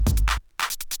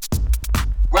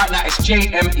right now, it's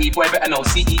JME, boy better know,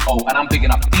 CEO, and I'm bigging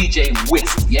up DJ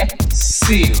Whisk, yeah?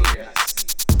 Serious.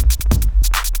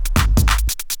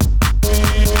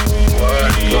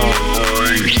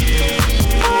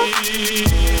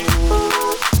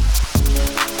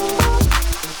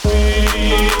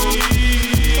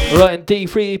 Right, and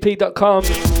D3EP.com.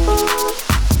 Sounds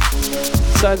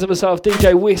of myself,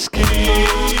 DJ Whisk.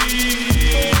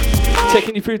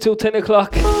 Taking you through till 10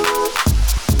 o'clock.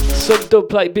 Some dub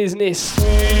plate business.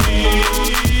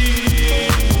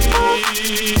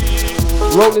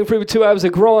 Rolling through 2 hours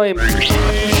of grime.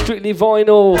 Strictly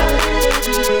vinyl.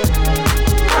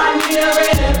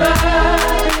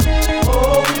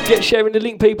 Get sharing the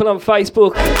link, people, on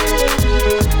Facebook.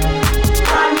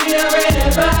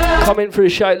 Comment for a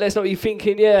shout, let us know what you're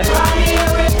thinking, yeah.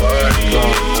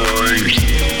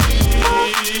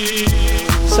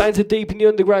 Sounds of Deep in the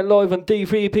Underground live on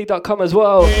D3EP.com as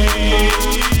well.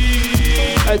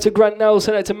 Out to Grant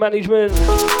Nelson, out to management.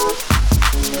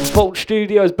 Vault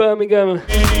Studios, Birmingham.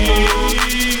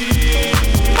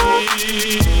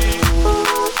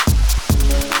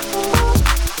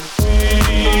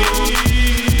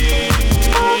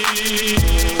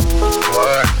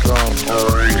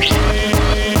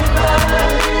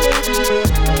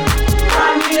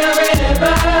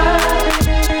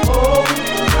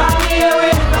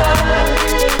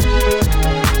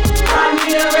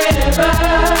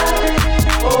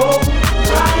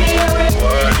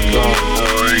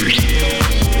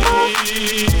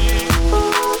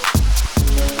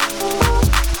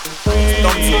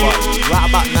 Right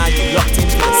about now, you're locked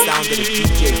into the sound of the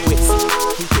DJ Whisk.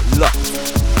 Keep it locked.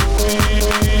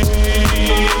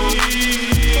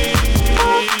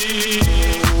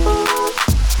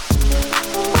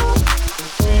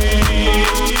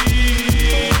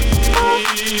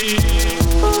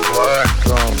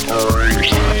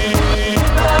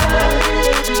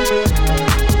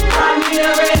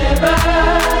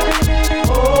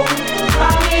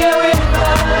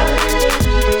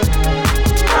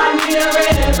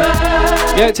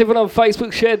 Yeah, it's everyone on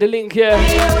Facebook, share the link, yeah.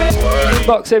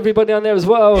 Inbox everybody on there as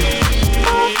well.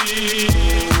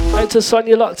 Out to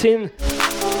Sonia locked in.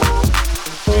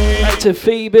 Out to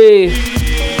Phoebe.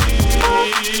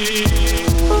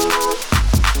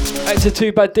 Out to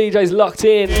Two Bad DJs locked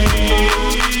in.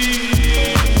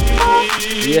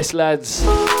 Yes, lads.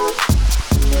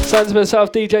 Sounds of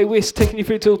myself, DJ Whisk, taking you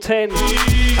through till 10.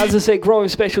 As I said, growing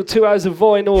special, 2 hours of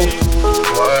vinyl.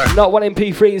 Not one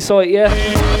MP3 inside, yeah.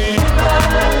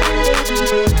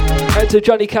 Out to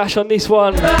Johnny Cash on this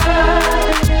one.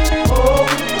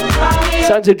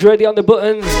 Sounds of Dreddy on the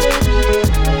buttons.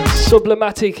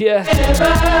 Sublematic, yeah.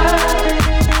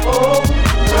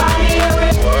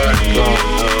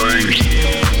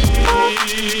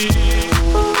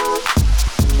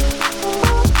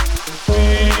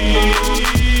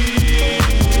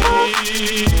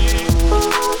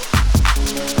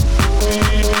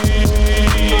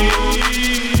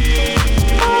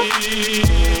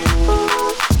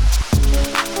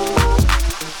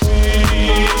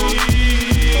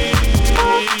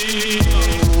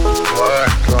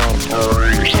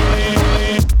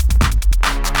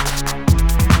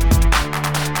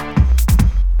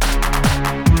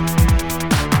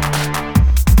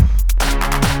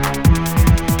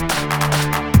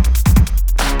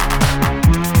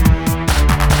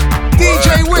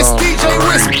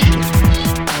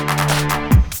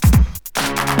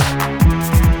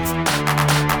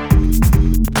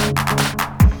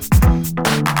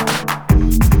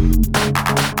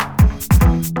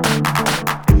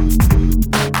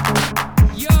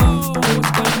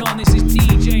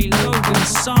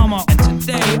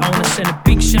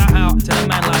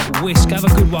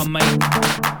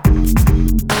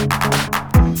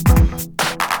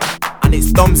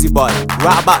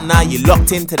 Right about now, you're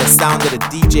locked into the sound of the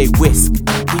DJ Whisk. Keep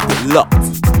it locked.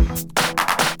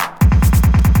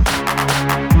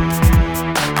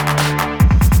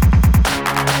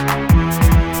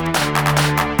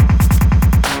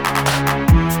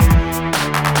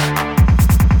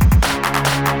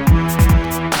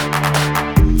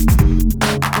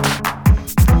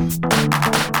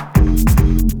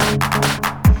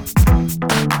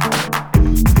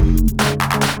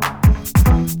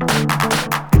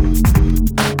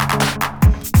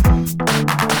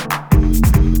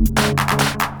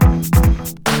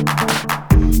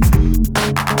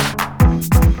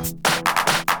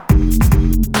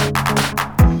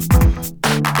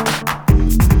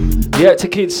 Yeah, to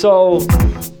Kid Soul.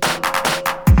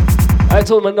 Out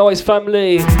to all my nice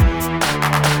family.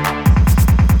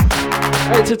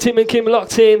 Out to Tim and Kim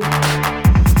locked in.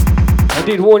 I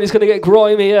did warn it's gonna get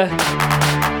grimy here.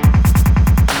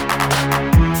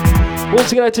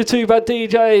 Once again out to Two Bad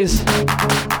DJs.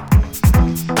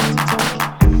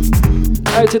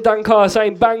 Out to Dankar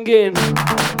saying banging.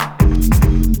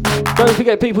 Don't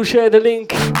forget, people, share the link.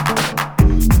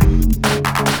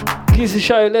 Give us a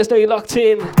shout, let us know you're locked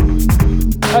in.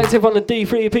 Active on the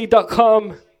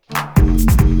D3EP.com.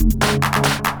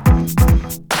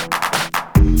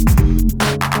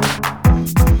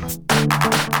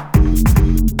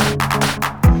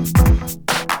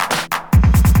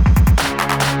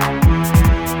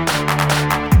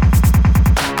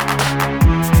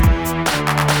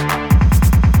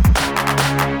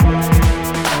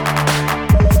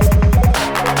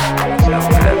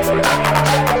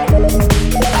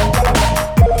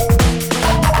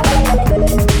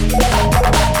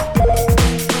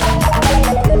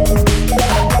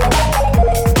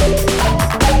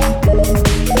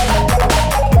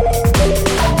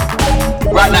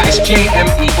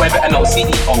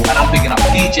 CEO, and I'm picking up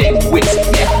DJ Whisk,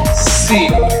 yeah? See you.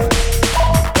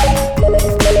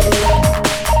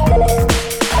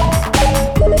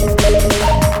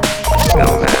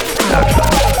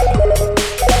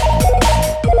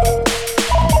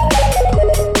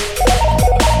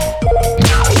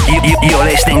 You're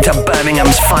listening to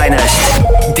Birmingham's finest,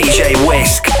 DJ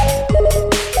Whisk.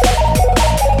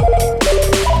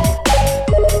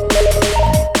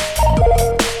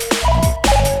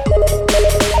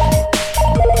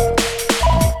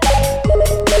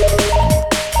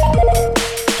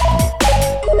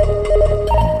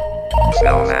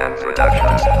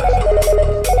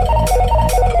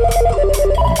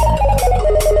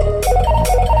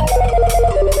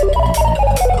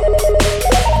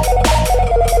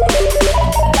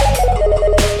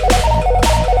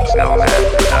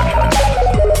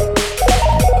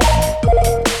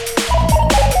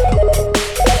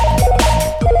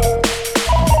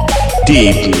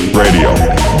 D3EP Radio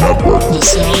Network. The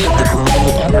sound of the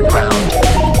global underground.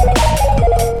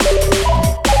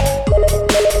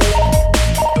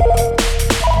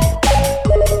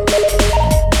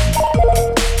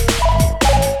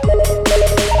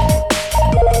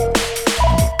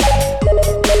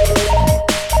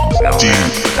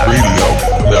 D3EP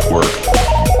Radio Network.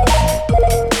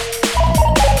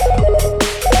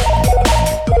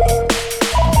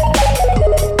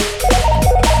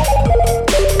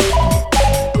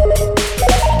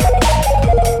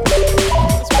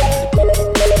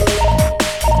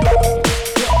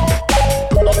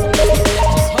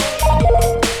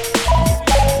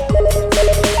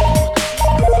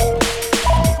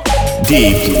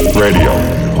 D3EP Radio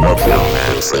Network.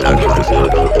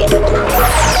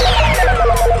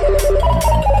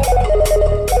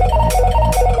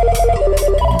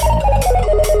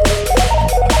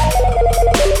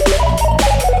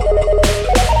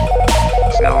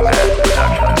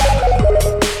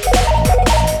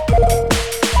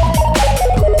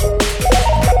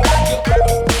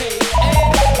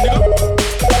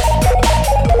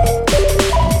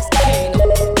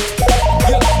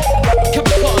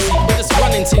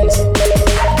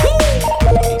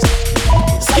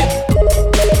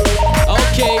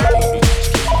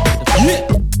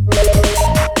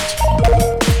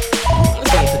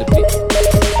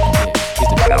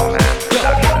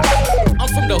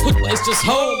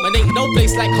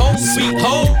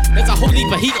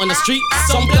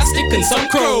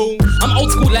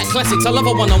 Classics, I love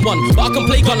a one-on-one, but I can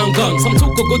play gun on gun. Some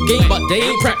talk a good game, but they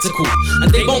ain't practical, and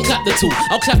they won't clap the two.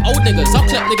 I'll clap old niggas, I'll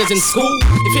clap niggas in school.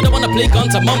 If you don't wanna play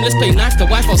guns to mum, let's play knife to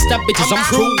wife. I'll stab bitches, I'm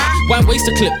cruel. Why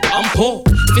waste a clip? I'm poor.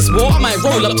 If it's war, I might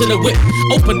roll up to the whip.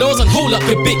 Open doors and hold up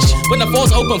your bitch. When the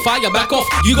doors open, fire back off.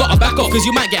 You gotta back off, cause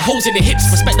you might get holes in the hips.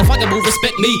 Respect the fire, will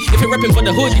respect me. If you're repping for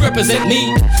the hood, you represent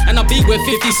me. And I'll be where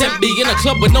 50 Cent be. In a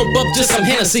club with no bub, just some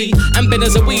Hennessy. I'm been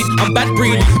as a weed, I'm bad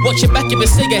breed. Watch your back if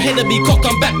it's stay ahead of me. Cock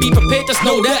on back, be prepared, just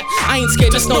know that. I ain't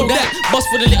scared, just know that. Bust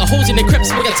for the little holes in the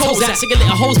creps where your toes at. Sing a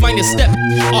little hoes, mind your step.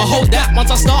 I'll hold that,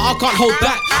 once I start, I can't hold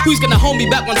back. Who's gonna hold me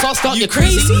back once I start? You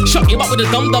crazy? Shut you up with a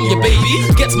dum-dum, your baby.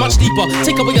 Gets much deeper,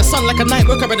 take away your son like a night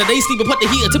worker and a day sleeper. Put the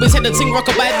heater to his head and sing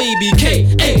rockabye baby.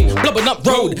 K-A, blubbing up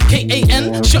road.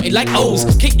 K-A-N, shut it like O's.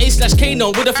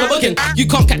 K-A/K-No with a flow again. You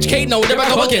can't catch K-No, there I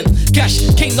go again. Cash,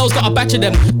 K-No's got a batch of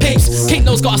them. Papes,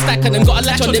 K-No's got a stack of them. Got a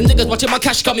latch on them niggas watching my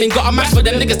cash come in. Got a match for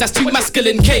them niggas that's too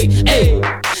masculine. K-A,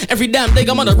 every damn day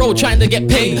I'm on the road trying to get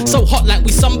paid. So hot like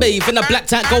we sunbathe in a black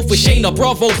tank golf with Shane or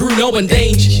Bravo, Bruno and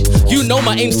Dange. You know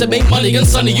my aim's to make money and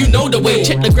sunny, you know the way.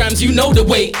 Check the grams, you know the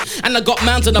way. And I got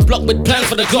mans on the block with plans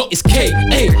for the Glock. It's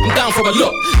K-A, I'm down for a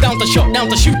look. Down to shot, down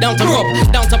to shoot, down to rob.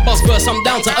 Down to bust first, I'm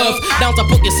down to earth. Down to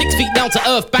put your 6 feet down to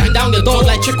earth. Bang down your door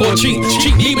like trick or treat.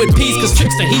 Treat me with peas cause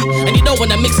tricks the heat. And you know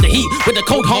when I mix the heat with a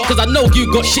cold heart cause I know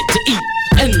you got shit to eat.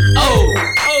 N-O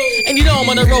And you know I'm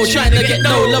on the road trying to get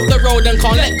dough. Love the road and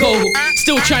can't let go.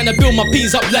 Still trying to build my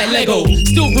peas up like Lego.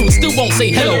 Still rude, still won't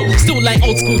say hello. Still like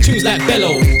old school tunes like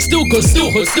Bello. Still good, still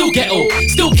hood, still ghetto.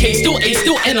 Still K, still A,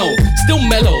 still NO. Still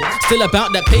mellow, still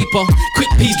about that paper.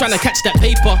 Quick peas trying to catch that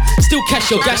paper. Still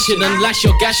cash your gashing and lash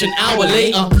your gash an hour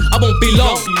later. I won't be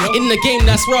long in the game,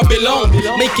 that's where I belong.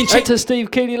 Making check to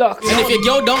Steve Keely Locks. And if your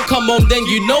girl don't come home, then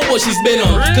you know what she's been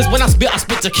on. Cause when I spit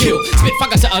to kill. Spit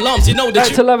faggots at alarms, you know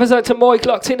that out to lovers, out to Mike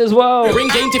locked in as well. Ring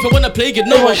games if you wanna play, you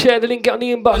know. Everyone share the link, get on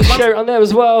the inbox, share it on there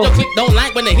as well. Click, don't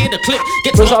like when they hear the clip.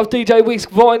 Was off DJ Whisk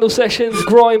vinyl sessions,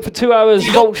 Grime for 2 hours,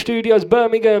 Vault Studios,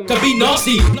 Birmingham. Could be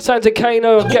nasty. Santa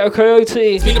Kano, Ghetto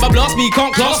Coyote. Speak about blast me,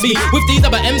 can't class me. With these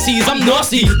other MCs, I'm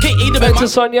nasty. Can't eat the out to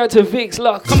Sonia, to Vix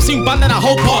Lux. Come soon, band and a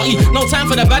whole party. No time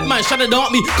for the bad man, trying to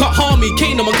dart me. Can't harm me,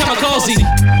 Kingdom and Kamikaze.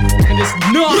 And it's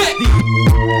nasty.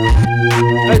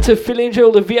 Out to Phil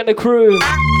Angel, the Vienna crew.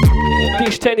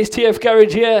 Dish Tennis, TF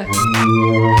Garage, yeah.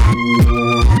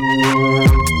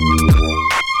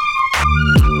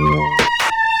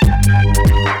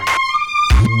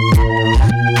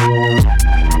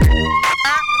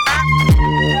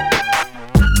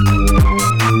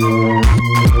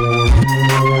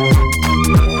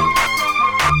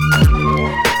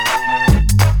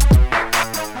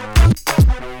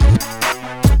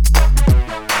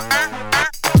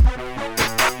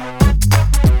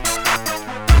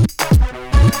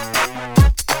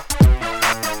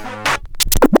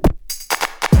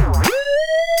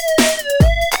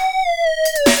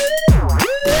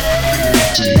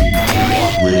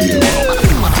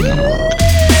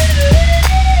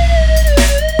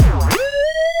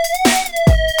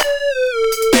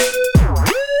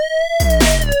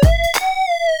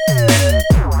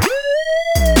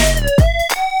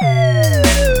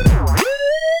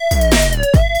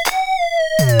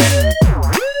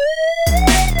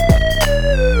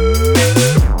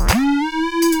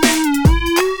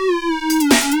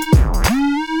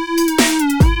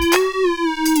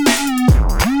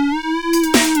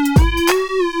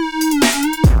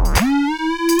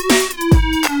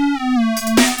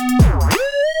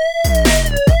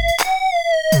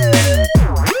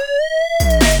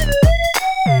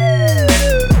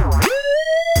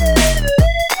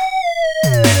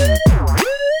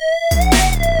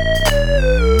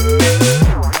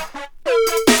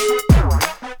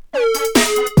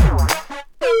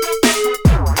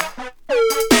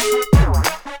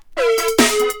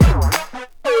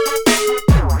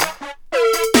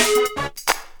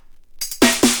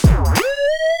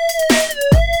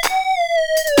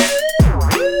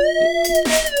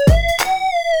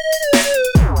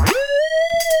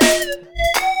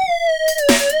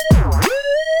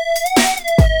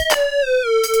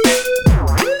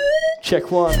 Check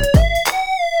one.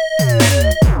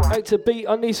 Out to beat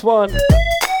on this one.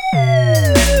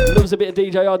 Loves a bit of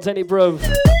DJ odds, ain't it, bruv?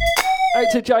 Out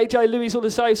to JJ Louis, all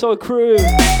the Safe Side crew.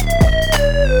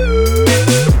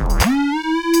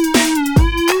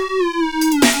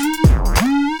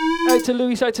 Out to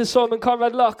Louis, out to Simon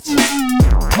Conrad Locked.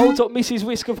 Old top Mrs.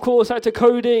 Whisk, of course. Out to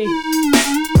Cody.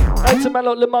 Out to man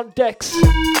like Lamont Dex.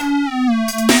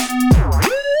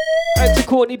 Out to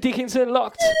Courtney Dickinson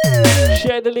Locked.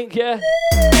 Share the link, yeah?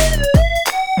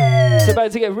 It's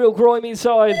about to get real grimy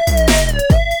inside.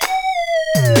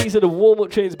 These are the warm-up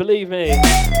tunes, believe me.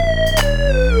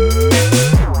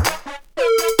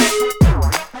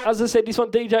 As I said, this one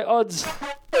DJ Odds.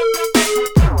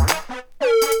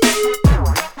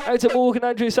 Out to Morgan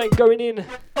Andrew saying going in.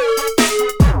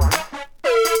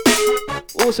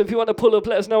 Also, if you want to pull up,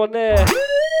 let us know on there.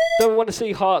 Don't want to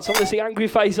see hearts, I want to see angry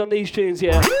faces on these tunes,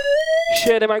 yeah?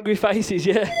 Share them angry faces,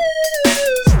 yeah?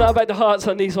 It's not about the hearts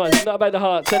on these ones, it's not about the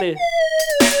hearts, is it?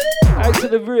 Out to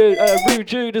the Rude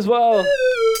Jude as well.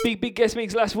 Big guest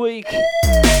mix last week.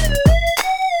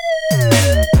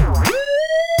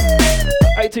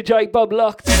 Out to Jake Bob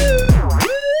Locked.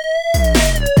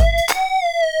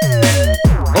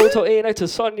 Auto Ian, out to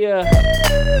Sonia.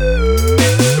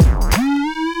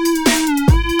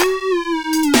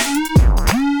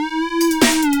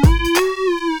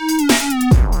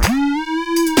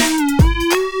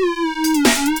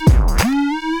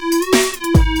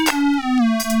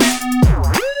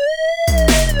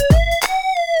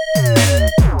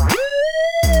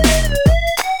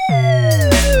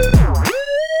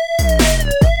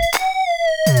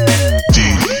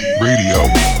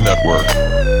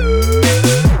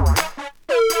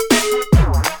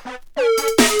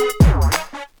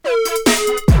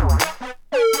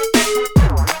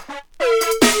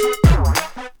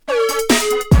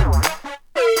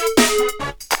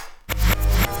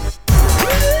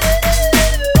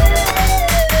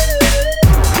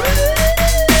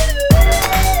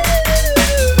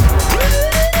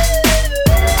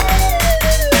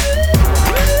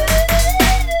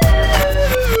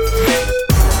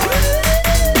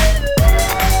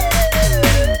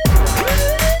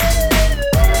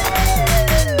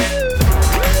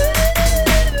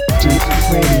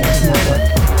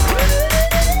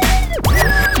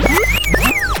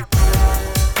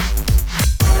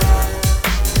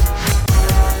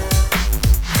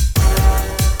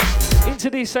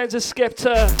 sounds of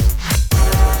Skepta.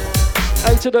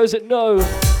 Out to those that know.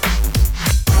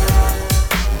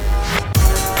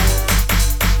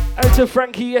 Out to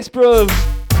Frankie, yes bro.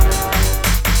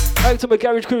 Out to my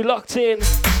garage crew locked in.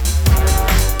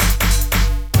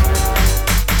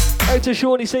 Out to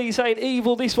Shawnee C saying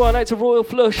evil this one. Out to Royal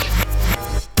Flush.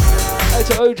 Out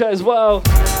to OJ as well.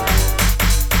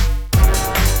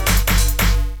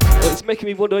 Well, it's making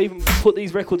me want to even put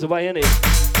these records away, innit?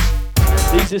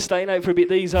 These are staying out for a bit,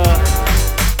 these are.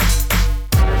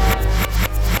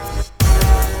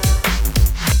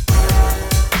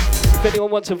 If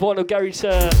anyone wants a vinyl garage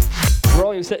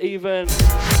Grime set even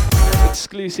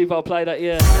exclusive, I'll play that,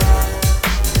 yeah.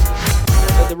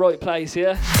 At the right place,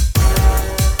 yeah.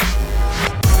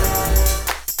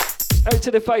 Out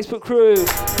to the Facebook crew.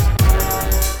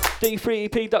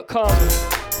 D3EP.com.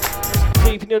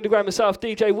 Deep in the underground myself,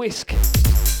 DJ Whisk.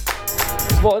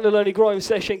 Right on the Lonely Grime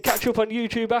session. Catch up on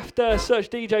YouTube after. Search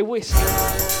DJ Whisk.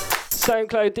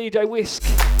 SoundCloud DJ Whisk.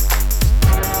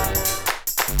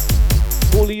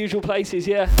 All the usual places,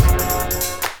 yeah.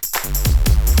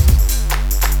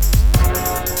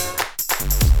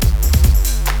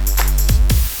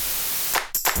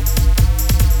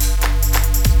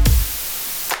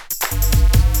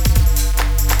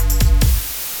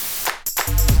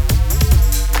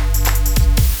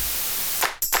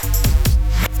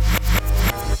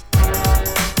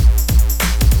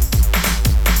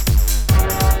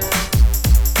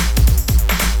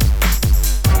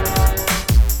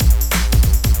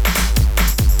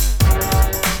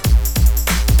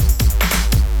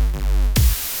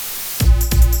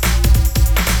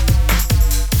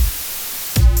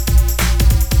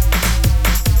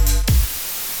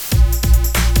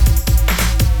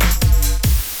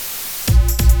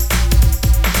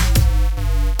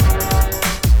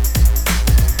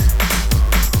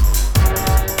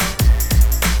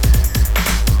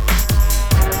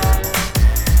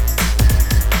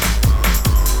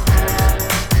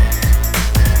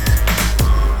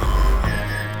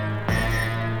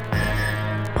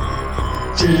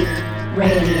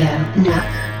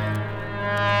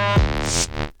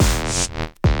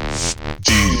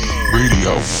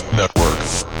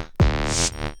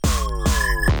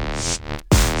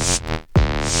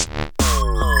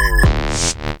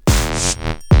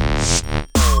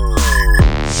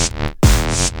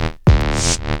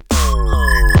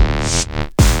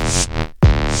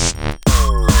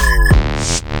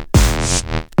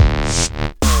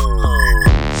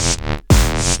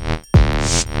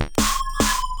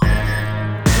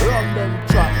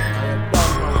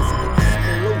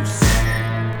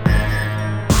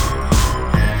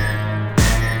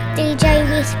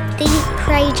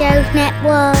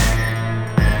 Network.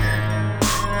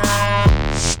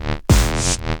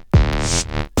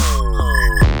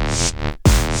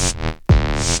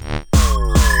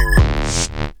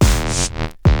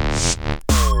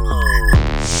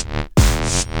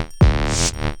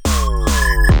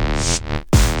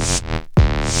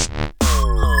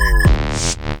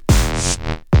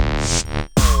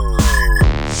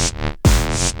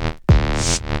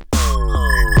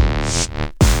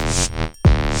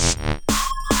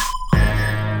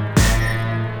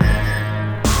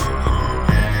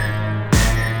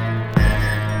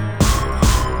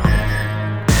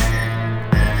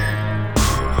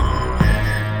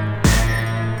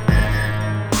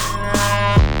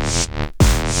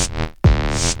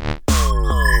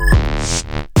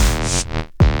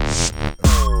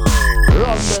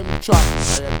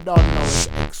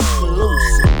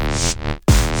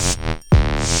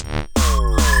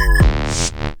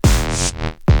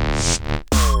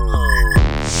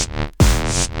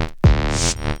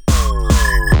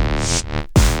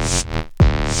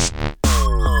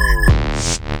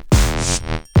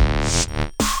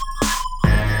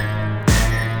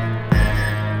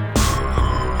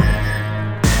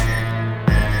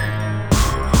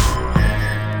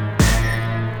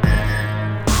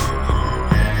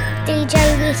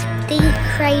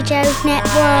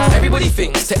 Everybody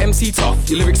thinks to MC tough,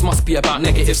 your lyrics must be about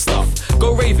negative stuff.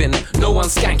 Go raving, no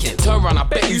one's skanking. Turn around, I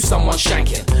bet you someone's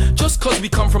shanking. Just cause we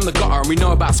come from the gutter and we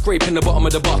know about scraping the bottom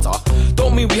of the butter,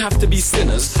 don't mean we have to be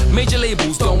sinners. Major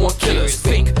labels don't want killers.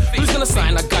 Think, who's gonna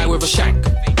sign a guy with a shank?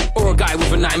 Or a guy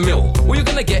with a 9 mil? What you're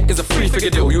gonna get is a 3-figure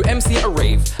deal. You MC at a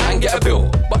rave and get a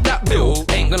bill, but that bill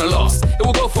ain't gonna last. It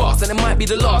will go fast and it might be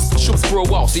the last shows for a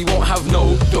while, so you won't have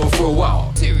no dough for a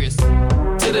while. Serious.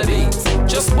 To the beat,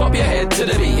 just bop your head to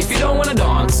the beat. If you don't wanna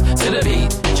dance, to the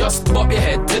beat, just bop your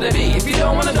head to the beat. If you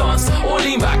don't wanna dance, or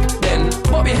lean back, then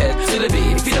bop your head to the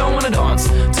beat. If you don't wanna dance,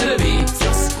 to the beat,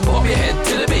 just bop your head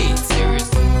to the beat. Serious.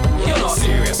 You're not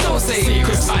serious, don't say serious.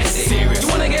 Cause I say serious. You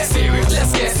wanna get serious?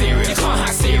 Let's get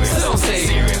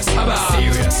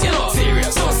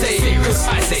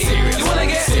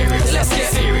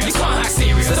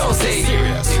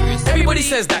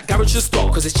garage should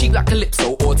stop, cause it's cheap like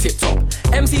Calypso or Tip Top.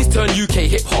 MCs turn UK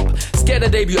hip hop, scared the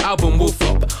debut album will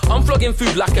flop. I'm flogging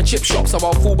food like a chip shop, so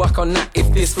I'll fall back on that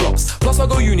if this flops. Plus I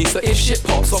go uni, so if shit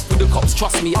pops off with the cops,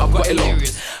 trust me, I've got it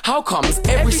locked. How comes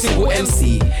every single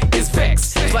MC is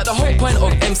vexed? It's like the whole point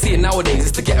of MCing nowadays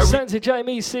is to get a Santa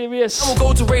Jamie, serious. I will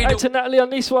go to radio. Out to Natalie on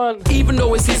this one. Even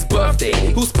though it's his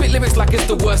birthday, who'll spit lyrics like it's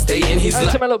the worst day in his life.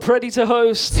 Out to Melop, ready to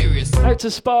host. Serious. Out to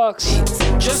Sparks.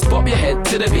 Just bob your head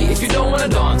to the beat if you don't wanna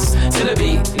dance to the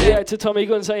beat. Yeah, to Tommy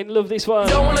Gunn saying love this one. If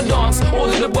you don't wanna dance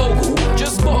or do the vocal,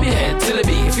 just bob your head to the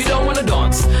beat if you don't wanna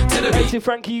dance to the beat. Out to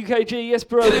Frankie UKG, yes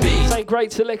bro. Saying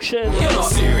great selection. You're not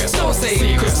serious. Don't say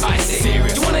serious. I say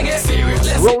serious. You wanna get serious?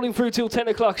 Let's rolling through till 10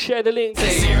 o'clock. Share the link.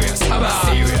 Say serious. About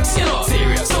serious. You're not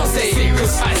serious. Don't say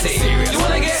serious. I say serious. You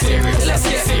wanna get serious? Let's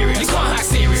get serious. You can't act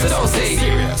serious. So don't say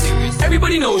serious.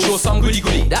 Everybody knows you're some goody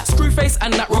goody. That screw face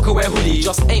and that rockaware hoodie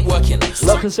just ain't working.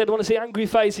 Like I said, I want to see angry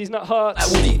faces, not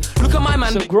hearts. Woody, look at my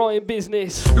man. Some growing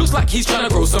business. Looks like he's trying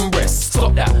to grow some breasts.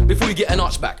 Stop that before you get an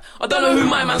arch back. I don't know who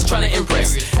my man's trying to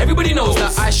impress. Everybody knows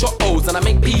that I shot O's and I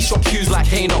make P shot Q's like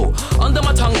Kano. Under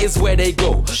my tongue is where they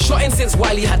go. Shotting since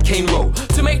Wiley had Kane Row.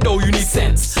 To make dough you need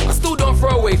sense. I still don't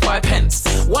throw away 5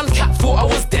 pence. One cat thought I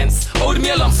was dense. Owed me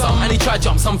a lump sum and he tried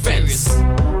jump some fence.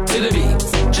 To the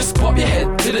beat, just pop your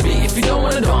head to the beat if you don't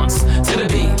wanna dance. To the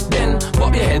beat, then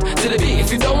pop your head to the beat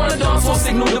if you don't wanna dance or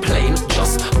signal the plane.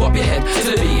 Just pop your head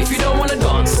to the beat if you don't wanna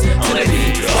dance. To the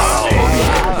beat,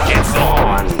 It's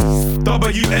on.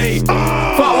 WA.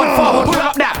 Forward, forward, pull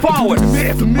up that forward.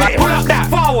 Pull up that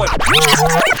forward.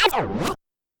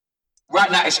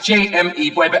 Right now it's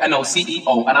JME, boy better know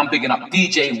CEO, and I'm bigging up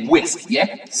DJ Whisk,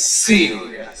 yeah?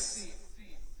 Serious.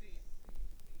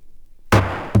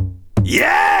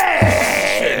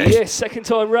 Yeah! Yes, second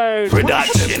time round.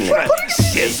 Production.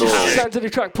 Sizzle. Sound to the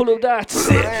track, pull up that.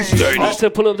 Have to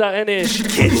pull up that, innit?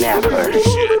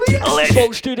 Kidnappers.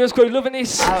 Folk Studios crew loving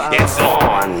this. It's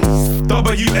on.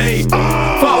 WA.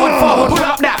 Forward, forward, pull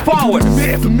up that forward.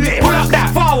 Pull up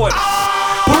that forward.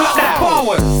 Pull up that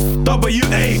forward.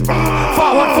 WA.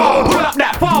 Forward, forward, pull up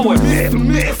that forward.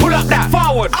 Pull up that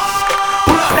forward.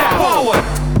 Pull up that forward.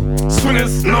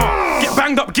 Swingers, no. Get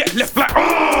banged up, get left like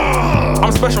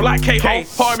I'm special like K-Ho,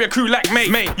 part of your crew like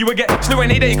mate. You will get slew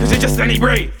any day cause you're just any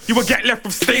bray. You will get left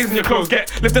with stains in your clothes,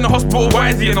 get left in the hospital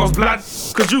wisey and those blood.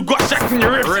 Cause you got shacks in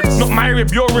your ribs. Not my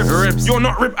rib, your ribs. You're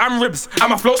not rib, I'm ribs.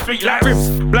 I'm a float straight like ribs.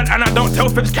 Blood and I don't tell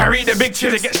fibs, carry the big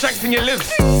chili, get shanks in your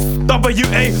lips. WA,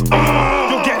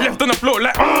 you'll get left on the floor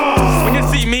like when you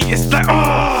see me, it's like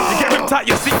you get ripped out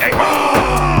your seat,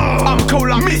 I'm cold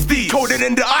like Misty, colder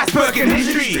than the iceberg in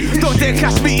history. Don't dare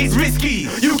catch me, it's risky.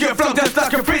 You get flunked just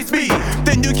like a frisbee.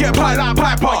 Then you get pie like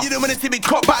Piper. You don't wanna see me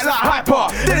caught back like Hyper.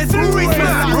 Then it's Louis like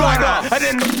Ryder. And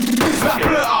then it's like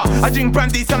Blurter. I drink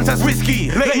brandy, sometimes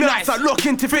whiskey. Late nights I look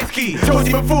into Frisky. Told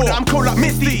you before, I'm cold like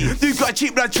Misty. You got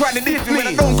cheap blood trying to diss me. When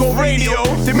I don't go radio,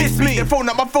 they miss me. They phone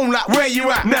up my phone like, where you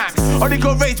at? Nax. Or they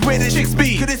go raise where the chicks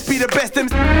be. Could this be the best them?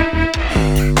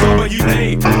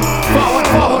 WA. Forward,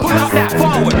 forward, pull up that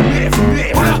forward.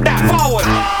 Pull up that forward.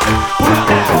 Pull up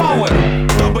that forward.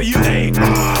 WA.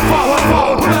 Forward,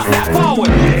 forward, pull up that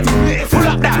forward. Pull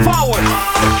up that forward.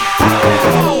 Pull up that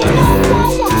forward.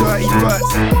 Dirty birds,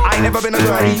 I ain't never been a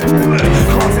dirty.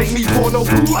 Can't take me for no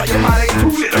fool. I am mad, ain't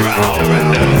too lit around.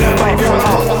 Like you're an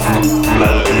old school.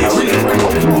 We can bring no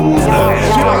tools.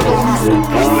 You like go new school.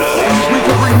 We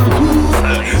can bring new tools.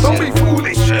 Don't be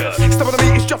foolish. Step on the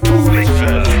meat, it's just foolish.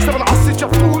 Step on the us, it's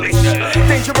just foolish.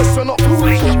 Dangerous, so not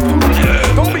foolish.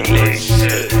 Don't be foolish.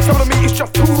 Step on the meat, it's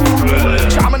just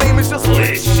foolish. Shout my name is just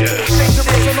foolish. Dangerous,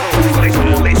 so not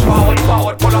foolish. Forward,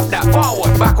 forward, pull up that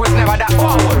forward. Backwards, never that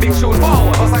forward. Big shoot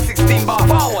forward. Bust like 16 bar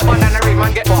forward. Man and the rig,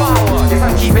 man, get forward. If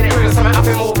I'm keeping it real, so I'm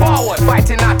happy move forward.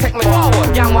 Fighting, now take me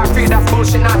forward. Young white free, that's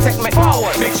bullshit, now take me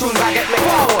forward. Big tunes, I get me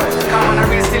forward. Come on, I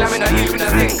real still, I'm in a loop in a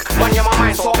zinc. One year my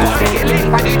mind, so I gotta make it link.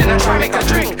 I didn't try make a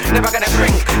drink, never gonna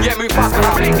drink. Yeah, move fast, cause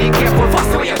I blink. Be careful, fast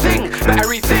the way you think. Better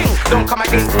rethink, don't come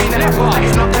against me never.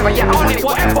 It's not clever, yeah, I want it,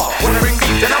 whatever. Wanna ring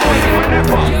beat, then I'm waiting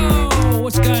whenever. Yo,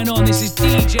 what's going on? This is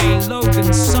DJ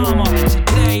Logan Sama.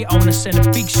 Today, I wanna send a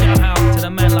big shout out to the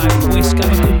man like Whisk.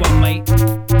 Have a good one, mate.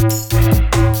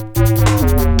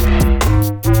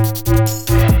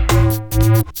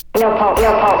 Yo, pop,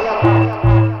 yo, pop, yo, pop.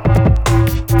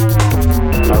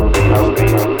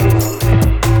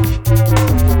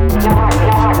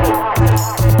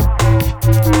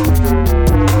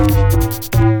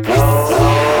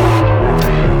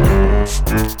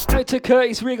 To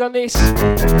Curtis Rig on this,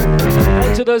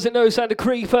 and to those that know Sound the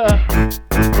Creeper,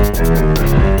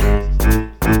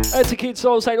 and to Kid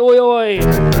Soul saying oi oi.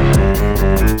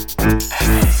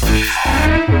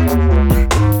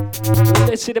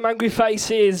 Let's see them angry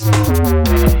faces. Hey,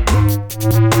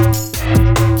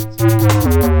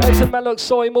 some man looks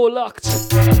so more locked.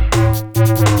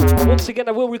 Once again,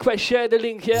 I will request share the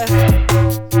link, yeah?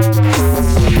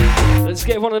 Let's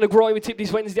get one on the Grime tip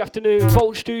this Wednesday afternoon.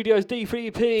 Volt Studios,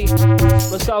 D3EP,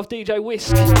 myself, DJ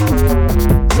Whisk,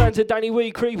 Santa, Danny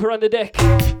Wee, Creeper on the deck.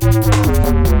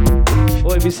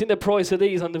 Oh, have you seen the price of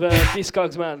these on the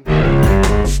Discogs, man?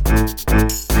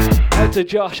 Out to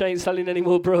Josh, ain't selling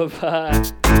anymore, bruv.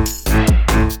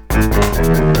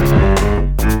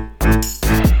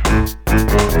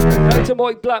 Out to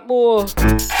Mike Blackmore.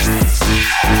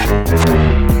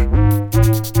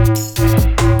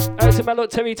 Out to man like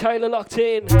Terry Taylor locked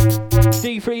in.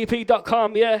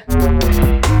 D3EP.com, yeah.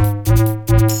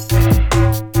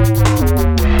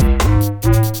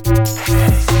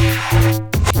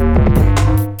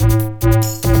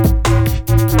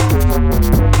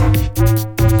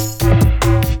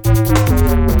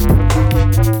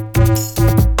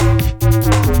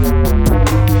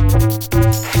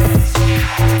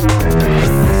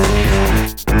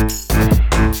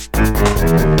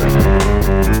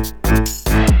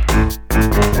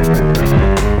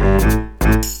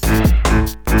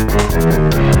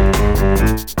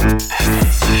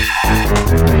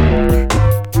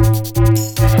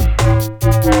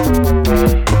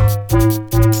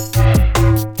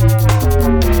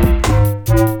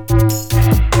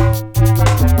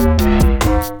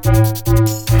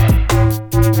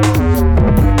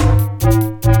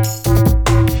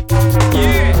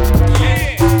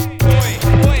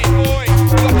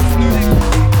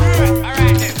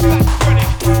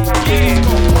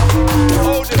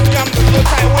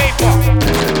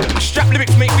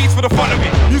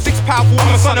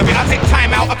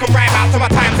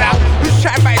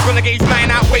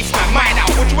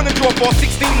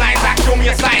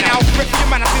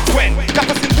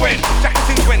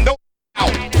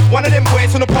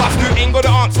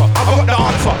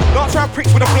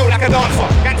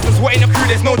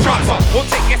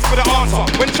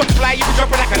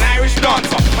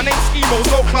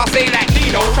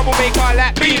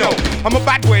 I'm a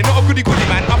bad boy, not a goody goody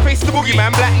man. I face the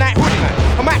boogeyman, black night hoodie man.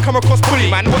 I might come across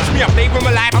bully man. Watch me up, they with my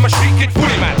life. I'm a street kid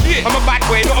fully man. Yeah. I'm a bad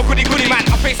boy, not a goody goody man.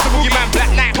 I face the boogeyman, black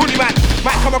night hoodie man.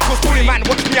 Might come across bully man.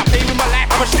 Watch me up, they with my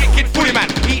life. I'm a street kid fully man.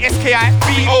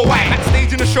 ESKIBOY.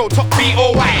 Backstage in the show, top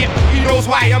BOY. He knows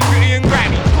why I'm gritty and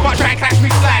grimy. Can't try and catch me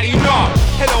slightly, nah.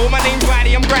 Hello, my name's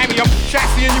Riley, I'm grimy. I'm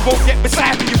shaxy and you won't get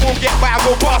beside me. You won't get by,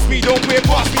 go past me. Don't wear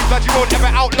past me, blood, you won't ever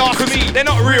outlast me. They're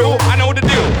not real, I know the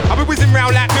deal. I'll be whizzing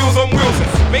round like Bills on Wilson.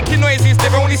 Making noises,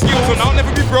 they're only skills. And I'll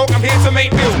never be broke, I'm here to make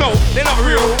bills. No, they're not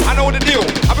real, I know the deal.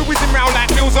 I'll be whizzing round like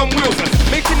Bills on Wilson.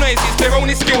 Making noises, they're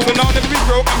only skills. And I'll never be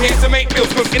broke, I'm here to make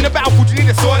bills. Cause in the battlefield you need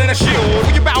a sword and a shield.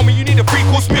 When you battle me, you need a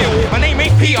 3-course meal. My name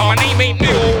ain't Peter, my name ain't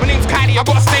Neil. My name's Kylie, I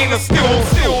got a stainless steel.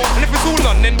 And if it's all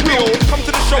done, then we'll come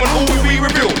to the show and all we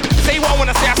reveal. Say what I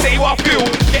wanna say, I say what I feel.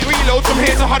 Get reloads from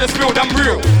here to Huddersfield, I'm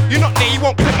real. You're not there, you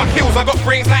won't clip my heels. I got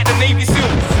brains like the Navy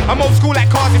SEALs. I'm old school like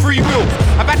cars in 3 wheels.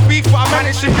 I've had beef, but I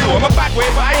managed to heal. I'm a bad boy,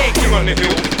 but I ain't king on the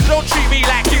hill. So don't treat me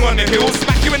like king on the hill.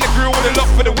 Smack you in the grill with a lock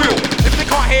for the wheel. If they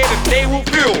can't hear, then they will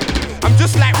feel. I'm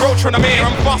just like Roach when I'm here.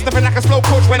 I'm fast up and like a slow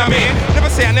coach when I'm here. Never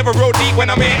say I never roll deep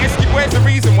when I'm here. Escape, where's the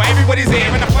reason why everybody's here?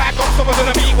 And the flag got stoppers on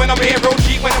the beat when I'm here. Roll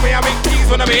cheap when I'm here. I make keys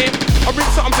when I'm here. I bring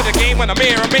something to the game when I'm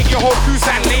here. I make your whole crew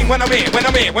sound lame when I'm here. When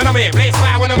I'm here, when I'm here. Blaze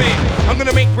fire when I'm here. I'm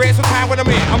gonna make bread some time when I'm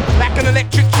here. I'm like an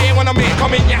electric chair when I'm here.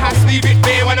 Come in your house, leave it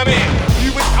bare when I'm here.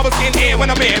 You wish I was in here when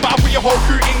I'm here, but I put your whole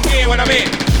crew in gear when I'm here.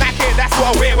 Like it, that's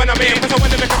what I wear when I'm here. Cause I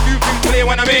wanna make a few things clear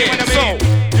when I'm here. So,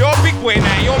 you're a big boy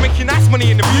now, you're making nice money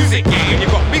in the music game.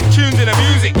 You've got big tunes in the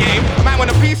music game. I might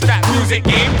want a piece of that music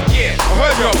game. Yeah, I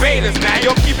heard you're Raiders now,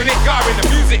 you're keeping it going in the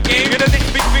music game. You're the next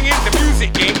big thing in the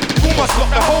music game. You almost got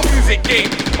the whole music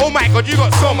game. Oh my god, you got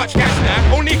so much cash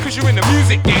now. Only cause you're in the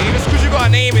music game. It's cause you got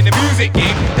a name in the music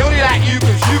game. They only like you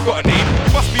cause you got a name.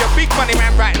 You must be a big money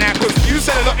man right now cause you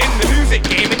sell a lot in the music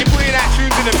game. And you're putting out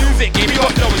tunes in the music game. You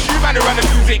got no, it's you man who run the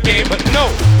music game. But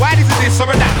no, why is this or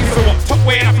that? So what? Top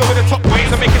way and I flow with the top ways.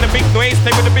 I'm making a big noise,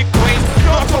 play with the big toys.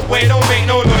 You're not a top way, don't make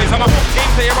no noise. I'm a team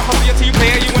player, a hustle your team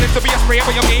player. You wanted to be a sprayer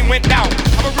but your game went down.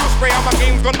 I'm a real sprayer, my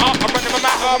game's gone up. I'm running my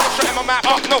mouth up, I'm not shutting my mouth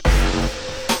up, no.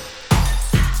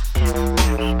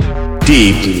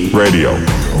 Deep Radio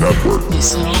Network. The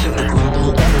sound of the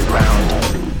global underground.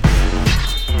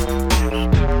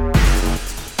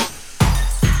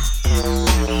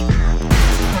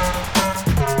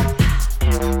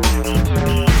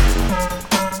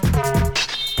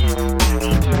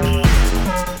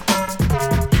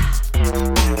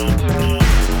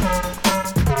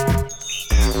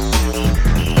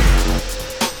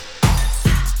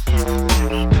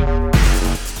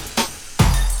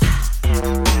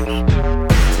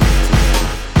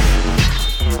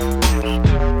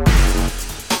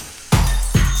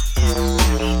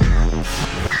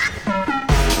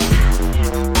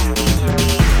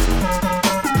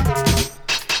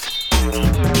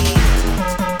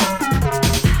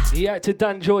 Out to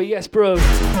Dan Joy, yes, bro.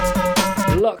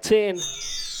 Locked in.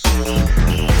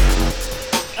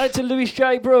 Out to Louis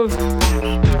J, bro.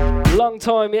 Long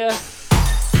time, yeah.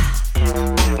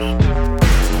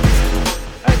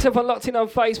 Out to everyone locked in on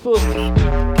Facebook.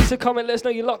 Give us a comment, let us know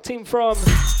you're locked in from.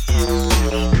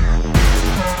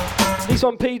 This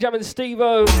one, P Jam and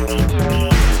Steve-O.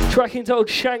 Tracking to old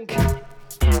Shank.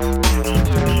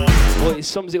 Boy, it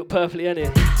sums it up perfectly,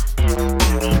 innit?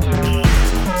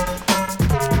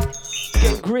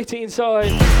 Getting gritty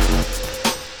inside.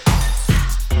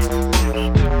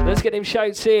 Let's get them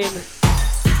shouts in.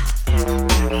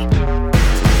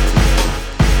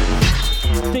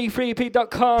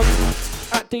 D3EP.com.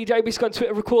 At DJ Whisk on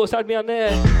Twitter, of course, add me on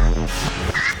there.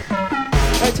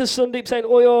 Out to Sundeep saying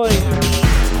oi oi.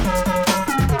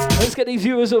 Let's get these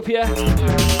viewers up here.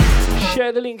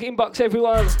 Share the link, inbox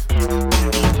everyone.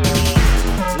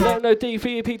 Let them know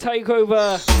D3EP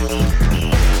takeover.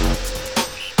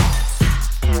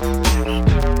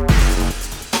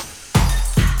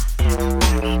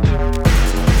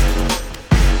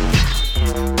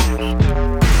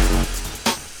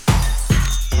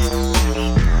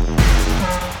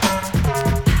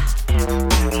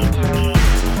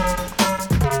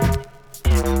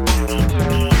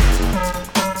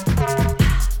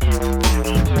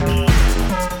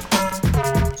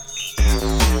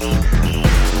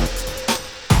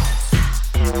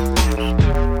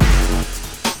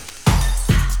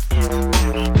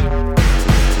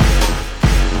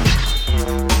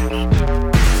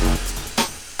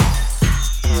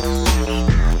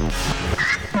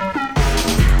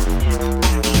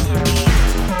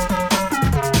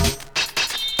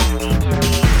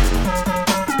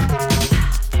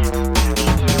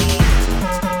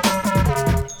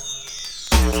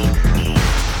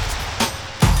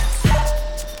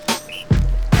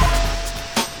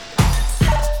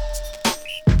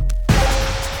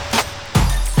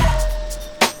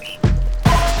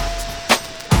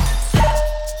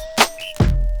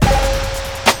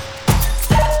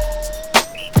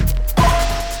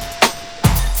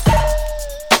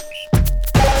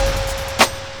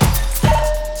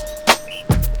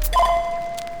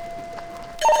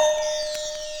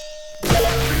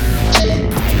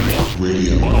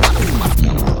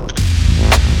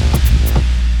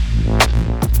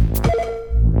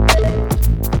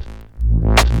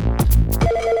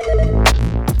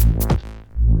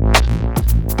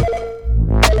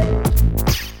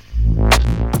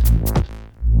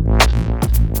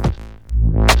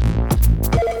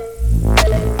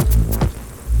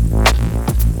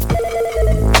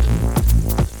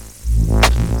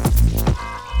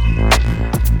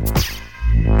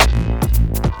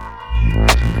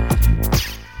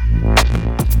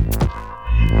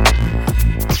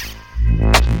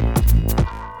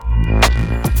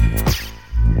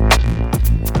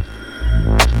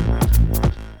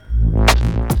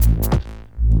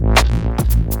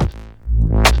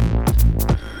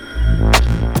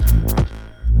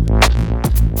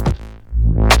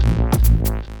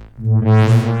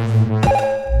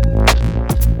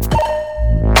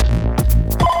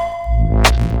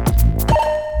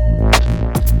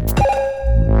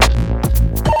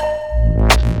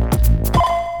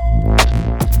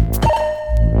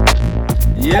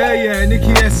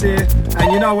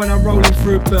 When I'm rolling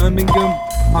through Birmingham,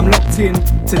 I'm locked in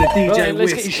to the DJ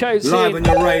Whisk live on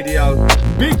your radio.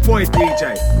 Big boy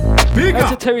DJ. Big up. Out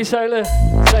to Terry Sailor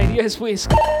saying yes, Whisk.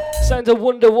 Sounds a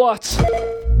wonder what.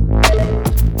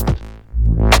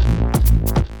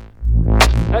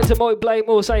 Out to Mike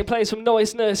Blakemore saying playing some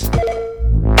niceness.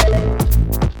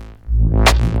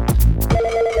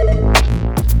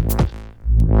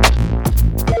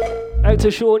 Out to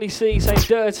Shawnee C saying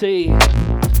dirty.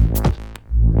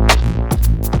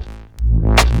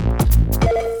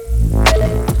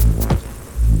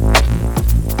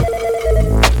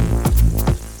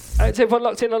 Everyone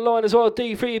locked in online as well.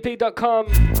 D3EP.com,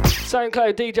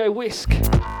 SoundCloud DJ Whisk,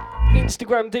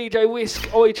 Instagram DJ Whisk,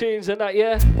 iTunes and that,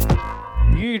 yeah.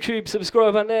 YouTube,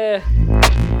 subscribe on there.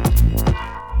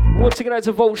 Once again, out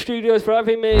to Vault Studios for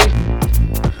having me.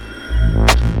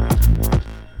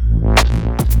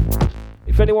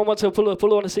 If anyone wants to pull up, I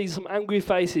want to see some angry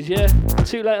faces, yeah.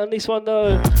 Too late on this one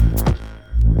though.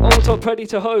 Auto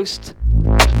Predator host.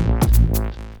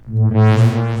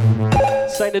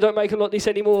 Saying they don't make them like this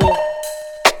anymore.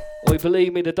 Or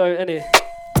believe me, they don't, innit?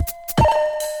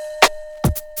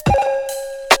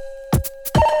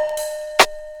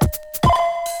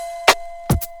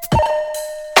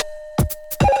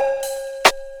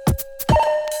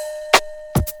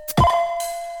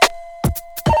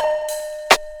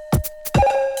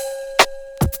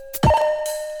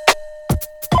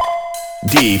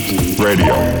 Deep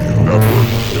Radio Network.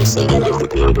 The sound of the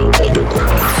global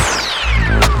underground.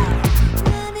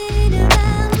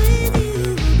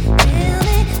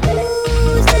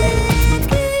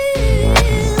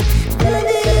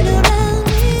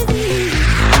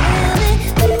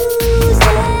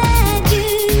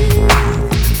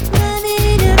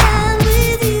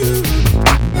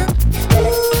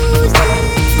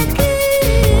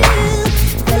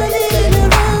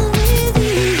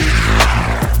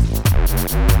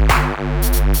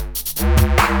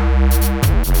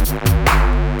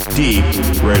 Deep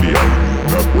Radio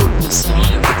Network. The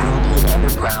sound of the global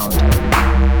underground.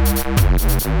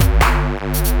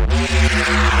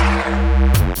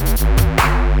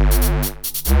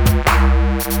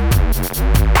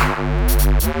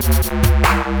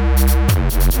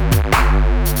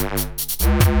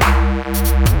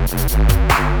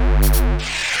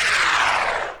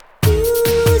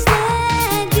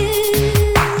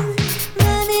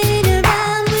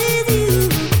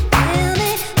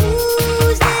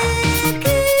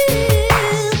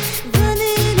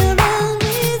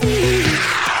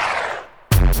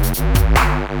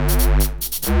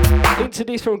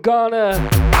 This from Ghana,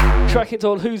 track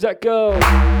entitled Who's That Girl?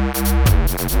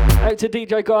 Out to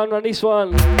DJ Ghana on this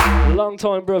one. Long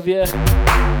time, bruv, yeah.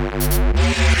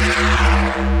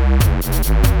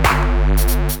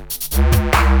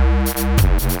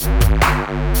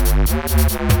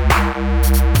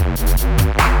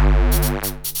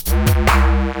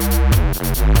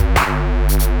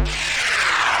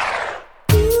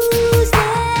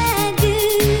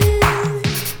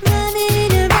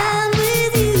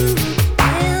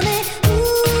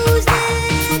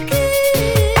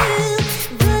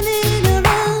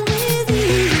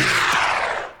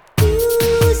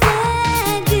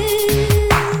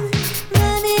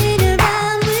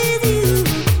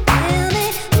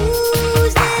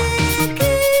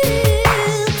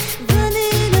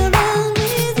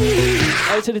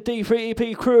 To the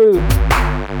D3EP crew.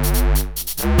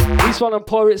 This one on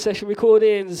Pirate Session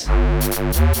Recordings.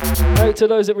 Out to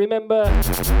those that remember.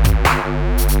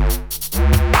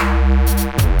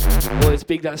 Oh, it's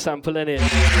big, that sample, innit?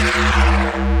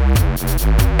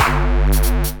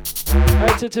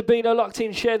 Out to Tabino locked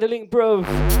in, share the link, bro.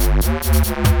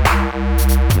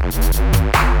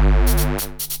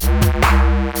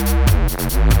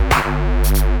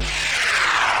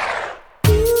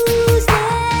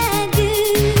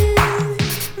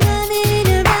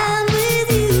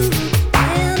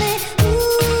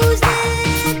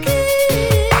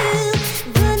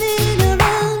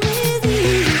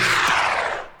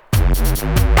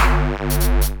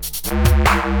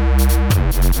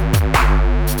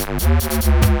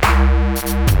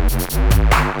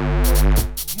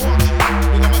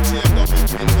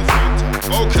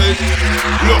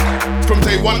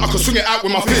 Swing it out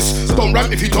with my fist. Don't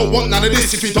rant if you don't want none of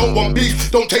this. If you don't want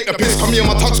beef, don't take the piss. Come here,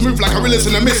 my tugs move like gorillas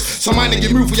in the mist. So mind that you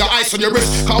move with your ice on your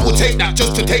wrist. I will take that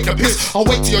just to take the piss. I'll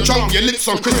wait till you're drunk with your lips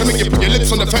on Chris and make you put your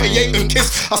lips on the 38 and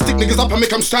kiss. I stick niggas up and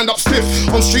make them stand up stiff.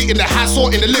 On street, in the house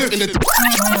or in the lift. In the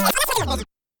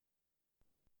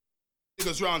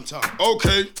niggas round town.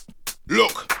 Okay,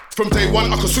 look. From day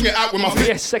one, I can swing it out with my fist.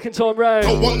 Yes, second time round.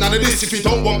 Don't want none of this. If you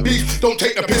don't want beef, don't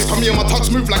take the piss. Come here, my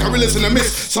tugs move like gorillas in the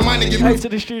mist. So mind that you move. Out to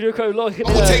the studio code, liking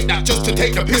I will take that just to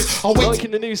take the piss. I'll wait.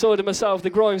 Liking the new side of myself, the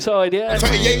grime side, yeah.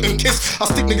 38 and kiss. I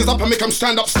stick niggas up and make them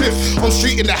stand up stiff. On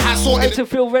street, in the house or in to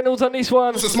Phil Reynolds on this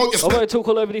one. So smoke your I won't talk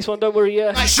all over this one, don't worry,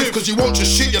 yeah. Night shit, cause you won't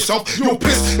just shit yourself. You'll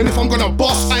piss. And if I'm gonna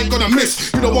boss, I ain't gonna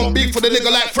miss. You don't want beef for the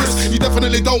nigga like Frisk. You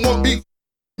definitely don't want beef.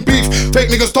 Beef,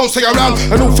 fake niggas don't stay around,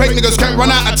 and all fake niggas can't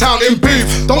run out of town. In beef,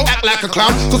 don't act like a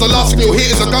clown, cause the last thing you'll hear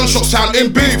is a gunshot sound.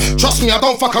 In beef, trust me, I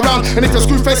don't fuck around, and if you're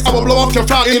screw face, I will blow up your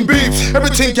frown. In beef,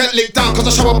 everything get licked down, cause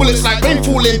I shower bullets like rain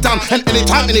falling down. And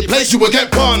anytime, any place, you will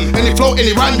get burned. Any flow,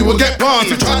 any rhyme, you will get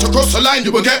burned. If you try to cross the line, you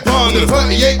will get burned.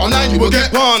 38 or 9, you will get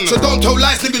burned. So don't tell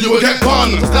lies, nigga, you will get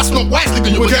burned. That's not wise,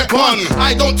 nigga, you will get burned.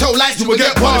 I don't tell lies, you will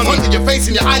get burned. Under your face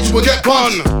and your eyes, you will get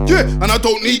burned. Yeah, and I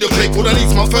don't need a click, all I need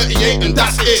is my 38 and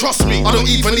that's it. Trust me, I don't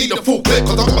even need a full clip,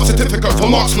 cause I got a certificate for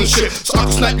marksmanship. So I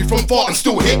can snipe you from far and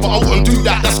still hit, but I wouldn't do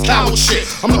that, that's coward shit.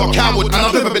 I'm not a coward and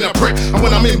I've never been a prick, and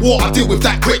when I'm in war I deal with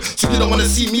that quick. So you don't wanna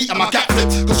see me and my gap flip,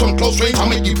 cause from close range I'll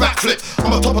make you backflip.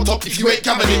 I'm a top of top if you ain't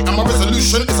gabbing it, and my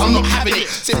resolution is I'm not having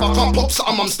it. See if I can't pop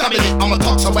something I'm stabbing it, I'm a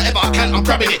talk so whatever I can I'm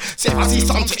grabbing it. See if I see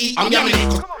something to eat I'm yamming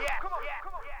it.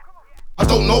 I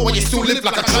don't know why you still live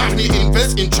like a tramp. You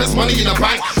invest interest money in a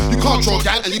bank. You can't draw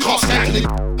gal and you can't skank, and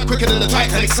it quicker than the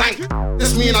Titanic sank.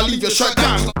 That's me and I leave your shirt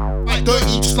down. Like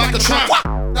dirty just like a tramp.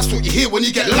 That's what you hear when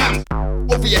you get lamb.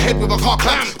 over your head with a car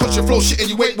clamp. Cause your flow shit and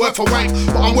you ain't worth a wank.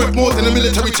 But I'm worth more than a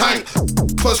military tank.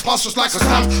 First pass just like a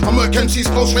stamp. I murk MCs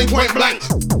close range point blank.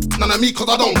 None of me cause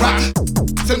I don't rap.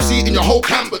 MC in your whole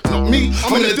camp, but not me.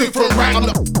 I'm in a different rank. I'm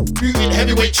the mutant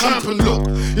heavyweight champ. And look,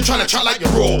 you're trying to chat like you're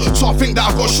raw. So I think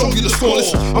that I've got to show you the score.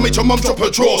 I made your mum drop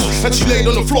her drawers and she laid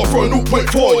on the floor for a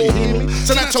 0.4. You hear me?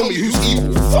 So now tell me who's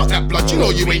evil. Fuck that blood, you know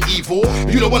you ain't evil.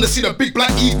 You don't want to see the big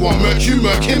black eagle. I murk you,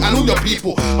 murk him and all your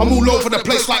people. I'm all over the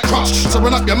place like crutch. So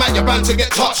run up your man, you're bound to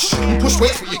get touched. You push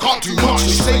weights but you can't do much.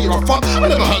 You say you're a fuck, I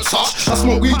never heard such. I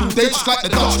smoke weed all day just like the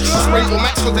Dutch. I spray all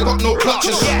max cause they got no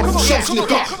clutches. I put shells in your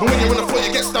gut. And when you're on the floor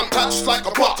you get stamped out just like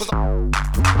a buck.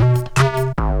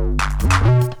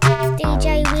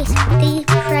 DJ Whisk, the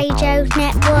Radio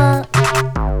Network.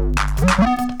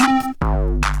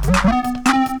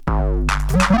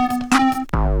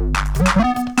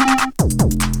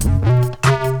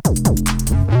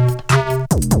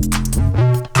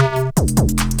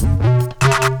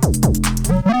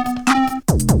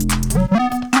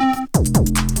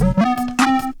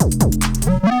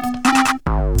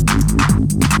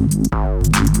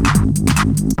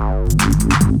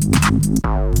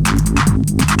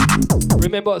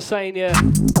 Remember what I was saying, yeah?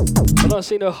 I don't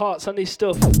see no hearts on this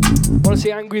stuff. I want to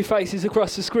see angry faces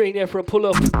across the screen, yeah, for a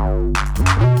pull-up.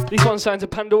 This one sounds a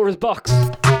Pandora's box.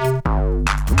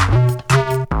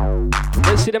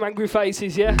 Let's see them angry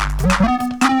faces, yeah?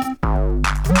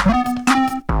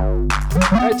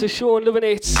 Out to Sean, loving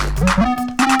it.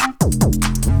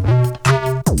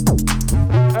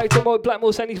 Out to Mike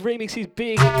Blackmore saying his remix is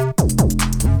big.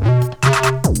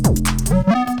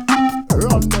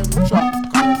 Run them track,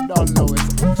 I don't know it's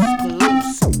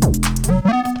exclusive.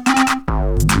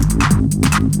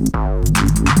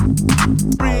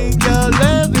 Bring your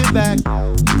loving back.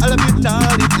 I love you,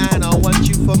 darling, and I want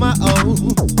you for my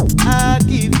own. I'll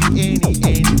give you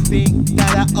anything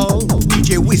that I own.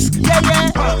 DJ Whisk. Yeah.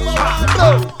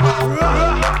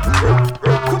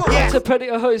 That's a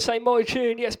Predator host saying my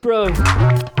tune, yes, bro.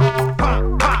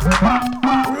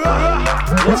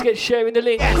 Let's get sharing the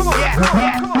link. Come on.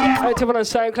 Out to everyone on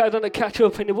SoundCloud on a catch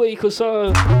up in a week or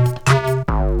so.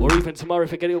 Or even tomorrow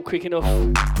if I get it up quick enough.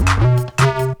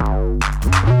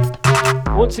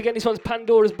 Once again, this one's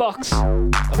Pandora's Box. I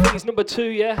think it's number 2,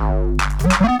 yeah?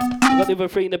 I've got the other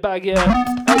 3 in the bag, yeah?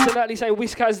 Out to Natalie saying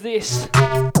Whisk has this.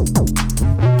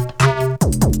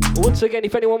 Once again,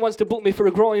 if anyone wants to book me for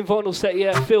a Grime vinyl set,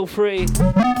 yeah, feel free.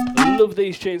 I love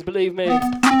these tunes, believe me.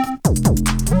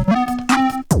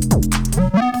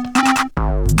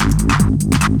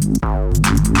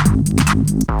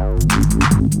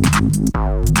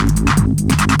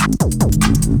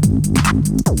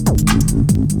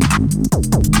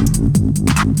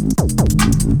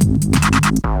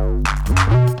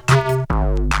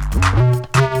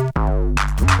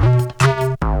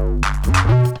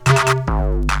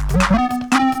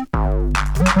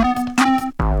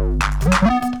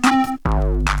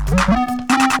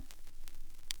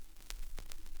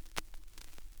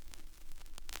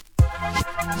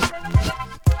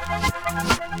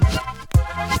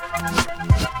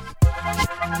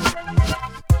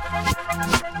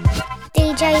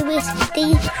 DJ Whisk,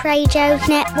 the Radio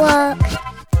Network.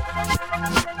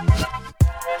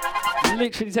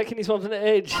 Literally taking this one from the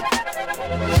edge.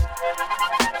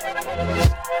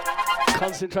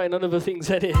 Concentrating on other things,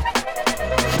 Eddie.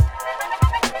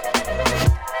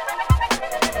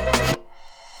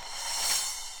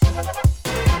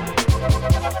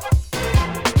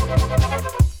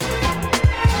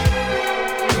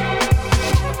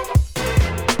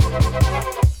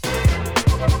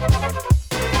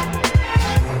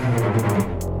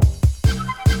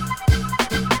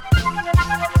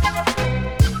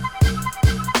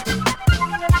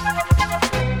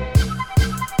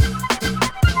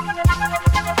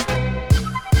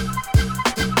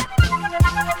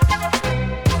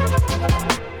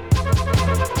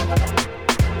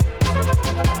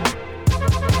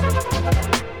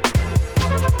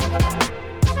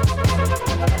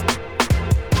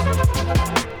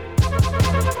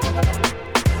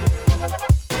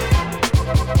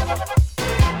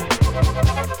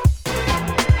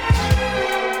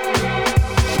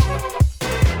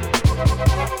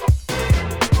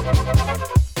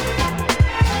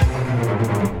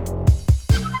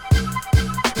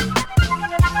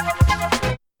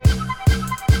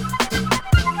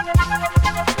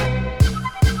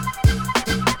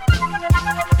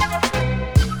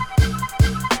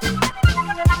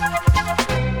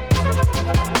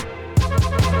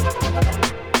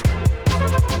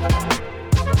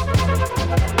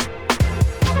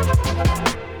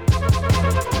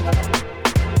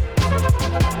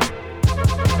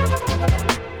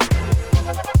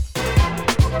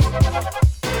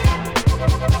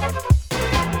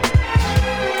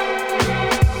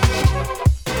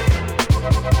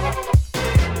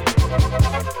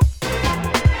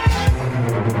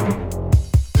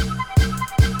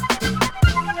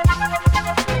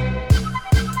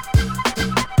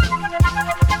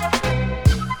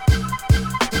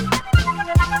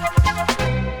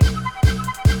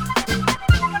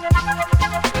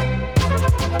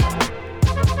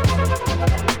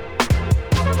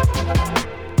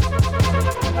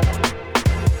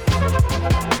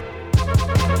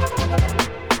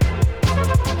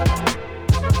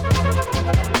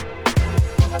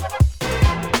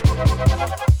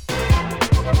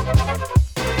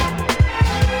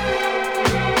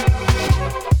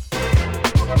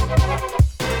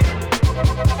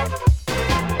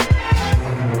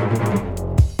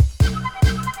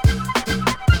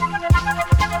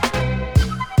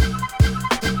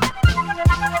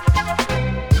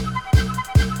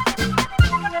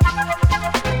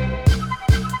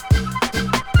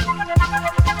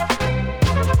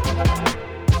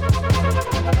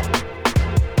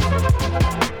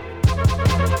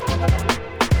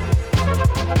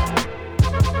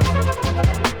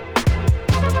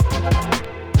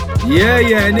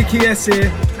 Yeah, Nicky S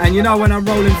here. And you know when I'm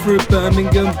rolling through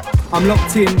Birmingham, I'm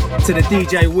locked in to the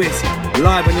DJ Whisk,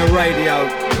 live on your radio.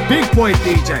 Big boy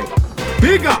DJ.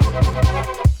 Big up!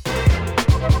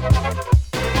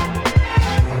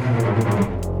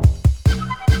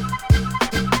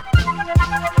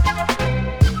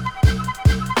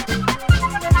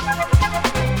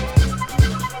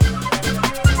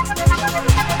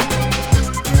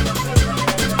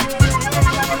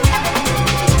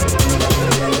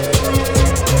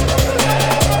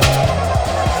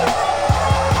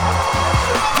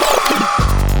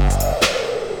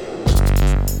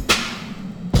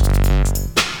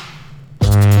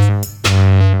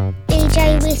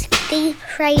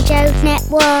 Radio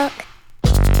Network.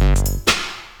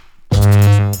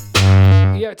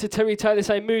 Yeah, to Terry Taylor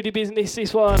say moody business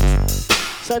this one.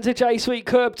 Santa J Sweet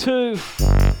Curb 2.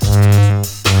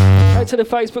 And to the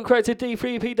Facebook crowd to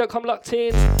D3EP.com locked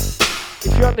in.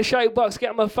 If you're on the shout box,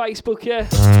 get on my Facebook, yeah.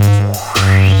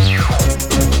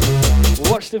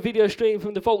 Watch the video stream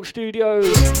from the Vault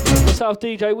Studios. Myself,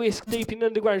 DJ Whisk, Deep in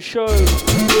Underground Show.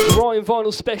 Grime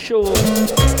Vinyl Special.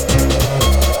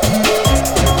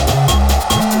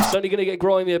 It's only gonna get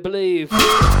grimy, I believe.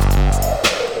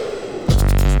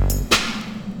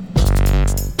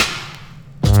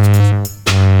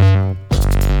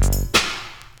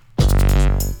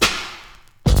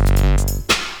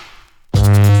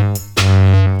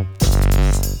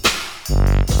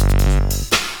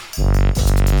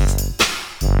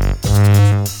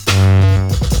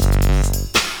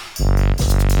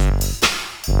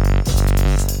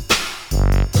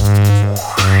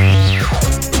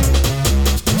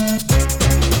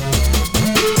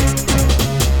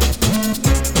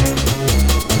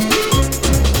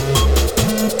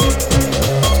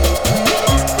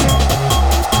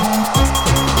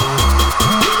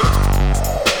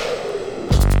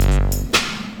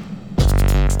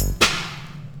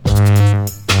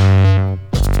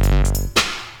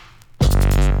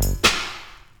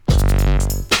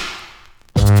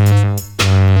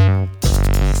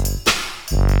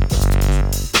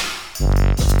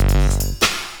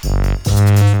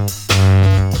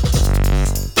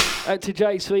 To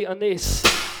J Sweet on this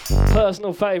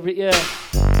personal favourite, yeah.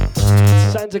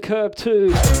 Santa Curb 2.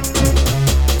 Well,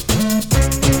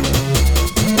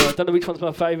 I don't know which one's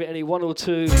my favourite, any one or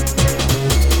two. To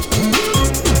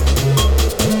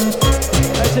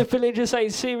Phil just saying,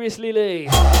 seriously, Lee.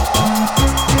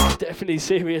 Definitely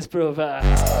serious, brother.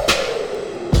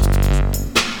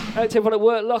 Out to everyone at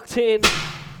work locked in.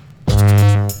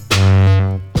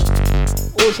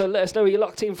 Also, let us know where you're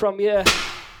locked in from, yeah.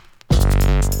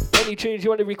 Any tunes you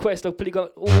want to request, I've probably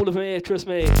got all of them here, trust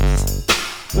me.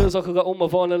 Feels like I've got all my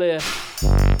vinyl here.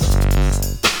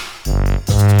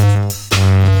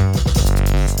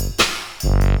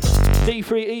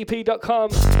 D3EP.com.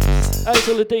 Out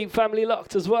all the Deep family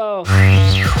locked as well.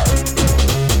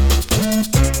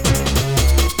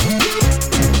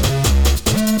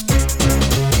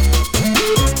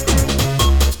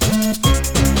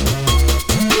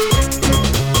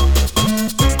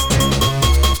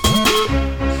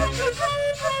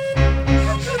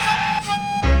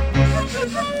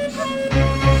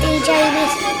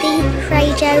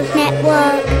 Radio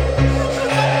Network.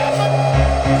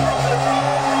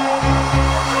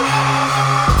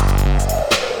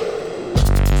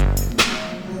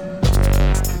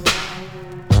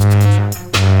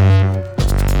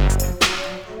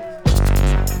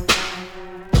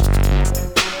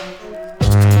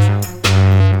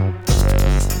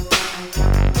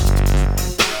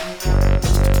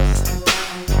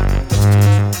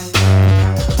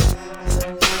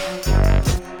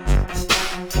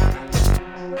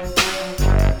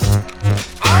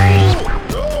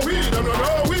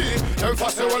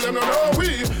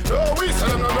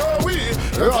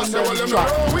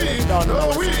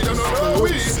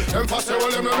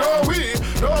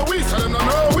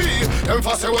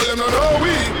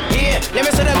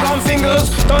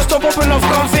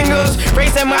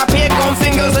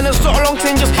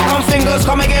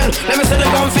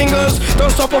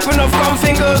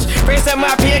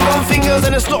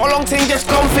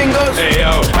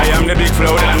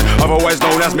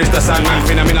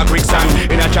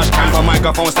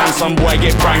 Some boy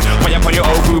get pranked. Fire upon your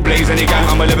old crew blaze any gang.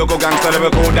 I'm a lyrical gangster,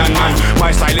 lyrical Dan man.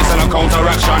 My style is on a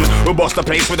counteraction. We bust the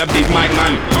place with a big mic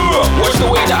man. Watch the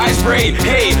way that I spray.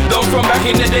 Hey, don't from back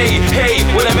in the day. Hey,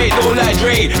 when I make dough like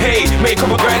Dre. Hey, make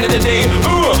up a grand in the day.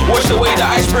 Watch the way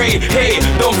that I spray. Hey,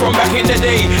 don't from back in the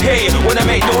day. Hey, when I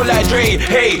make dough like Dre.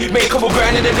 Hey, make up a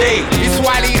grand in the day. It's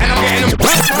Wiley and I'm getting them.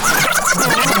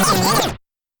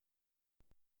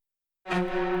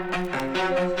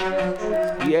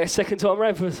 Yeah, second time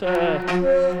round for us. I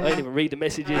didn't even read the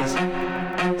messages.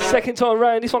 Second time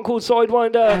round, this one called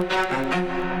Sidewinder.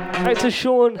 Out to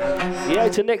Sean. Yeah,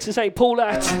 out to Nexus saying pull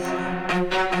that.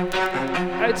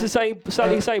 Out to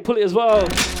Sally saying pull it as well.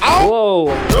 Whoa.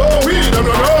 No we, them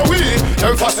no know we.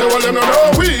 Them fast say well them no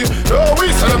know we. No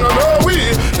we, say them no know we.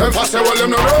 Them fast say well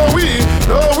them no know we.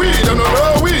 No we, them no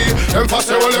know we. Them fast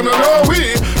say well them no know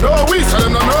we. No we, say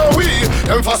them no know we.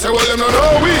 Them fast say well them no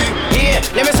know we. Yeah,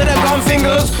 let me see the gun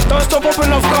fingers. Don't stop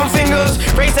opening off gun fingers.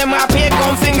 Raise them up here,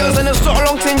 gun fingers. And it's not a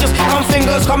long thing, just gun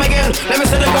fingers. Come again, let me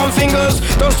see the gun fingers.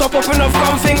 Don't stop opening off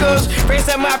gun fingers. Raise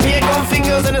them up here, gun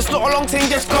fingers. And it's not a long thing,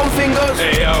 just gun fingers.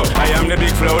 Hey yo, I am the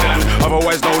big flow dan,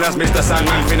 otherwise known as Mr.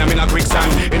 Sandman. Fin I'm in a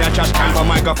quicksand, in a trash can for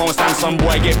microphone stand. Some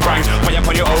boy get pranked. Fire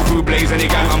upon your old crew blaze any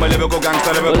gang. I'm a lyrical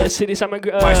gangster. Well, let's see this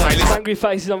angry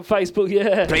faces on Facebook,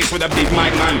 yeah. Place with a big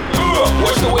mic man.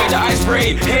 Watch the way that I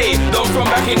spray. Hey, those from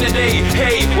back in the day.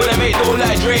 Hey, when I make don't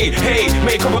like Dre. Hey,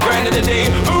 make up a grand in the day.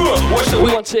 Watch the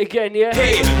way. We want it again, yeah.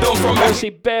 Hey, don't from back. I see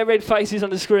bare red faces on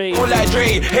the screen. Don't like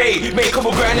Dre. Hey, make up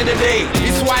a grand in the day.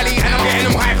 It's Wiley and I'm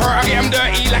getting them hyper. I get them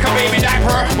dirty like a baby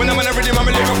diaper. When I'm on a rhythm, I'm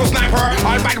a lyrical sniper.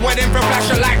 All bad wedding for flash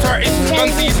a lighter. It's gun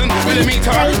season,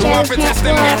 millimeter. Who want to test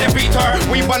them, get their beater.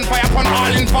 We bun fire upon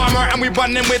all in farmer and we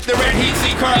bun them with the red heat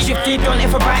seeker. Shifty don't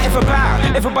if a bite, if a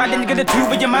bow. If a bite, then you're gonna two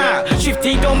with your mouth.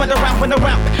 Shifty don't with the ramp, with the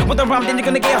ramp. With the ramp, then you're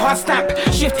gonna get a hard stamp.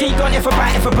 Shifty don't if a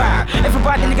bite, if a bow. If a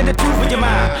bite, then you're gonna two with your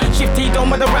mouth. Shifty don't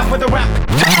with the ramp, with the ramp.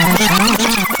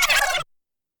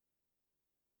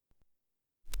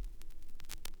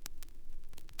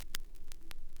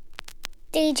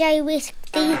 DJ Whisk,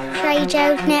 the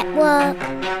Radio Network.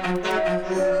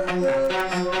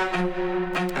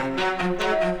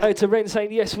 Out to Ren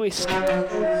saying yes, Whisk.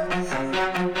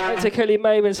 Out to Kelly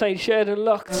Mayman saying shared and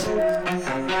locked.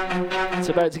 It's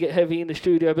about to get heavy in the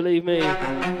studio, believe me.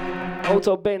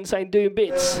 Alto Ben saying doing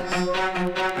bits.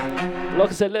 Like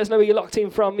I said, let us know where you're locked in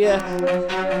from, yeah.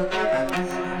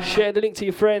 Share the link to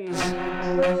your friends.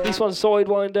 This one's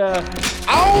Sidewinder.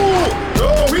 Ow!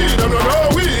 No we, them no know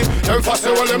we. Them fast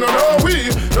say well them no know we.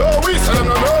 No we, say them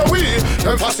no know we.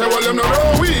 Them fast say well them no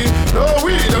know we. No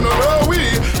we, them no know we.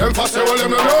 Them fast say well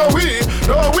them no know we.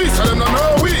 No we, say them no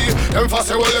know we. Them fast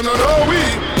say well them no know we.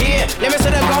 Yeah, let me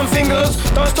see the gun fingers.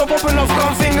 Don't stop opening off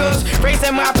gun fingers. Raise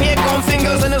them up here, gun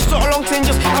fingers. And it's not a long thing,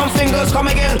 just gun fingers. Come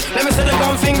again, let me see the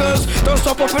gun fingers. Don't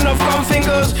stop opening off gun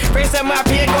fingers. Raise them up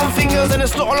here, gun fingers. And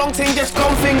it's not a long thing, just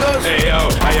gun fingers. Hey yo,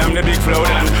 I am the big flow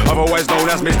dan, otherwise known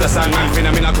as Mr. Sandman. Fin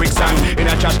I'm in a quicksand, in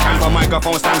a trash can for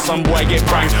microphone stand. Some boy get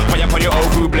pranked. Fire upon your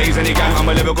old crew blaze any gang. I'm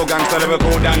a lyrical gangster,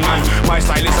 lyrical dan man. My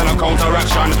style is on a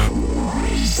counteraction.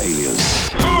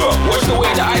 Watch the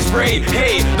way that I spray.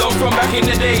 Hey, those from back in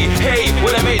the day. Hey,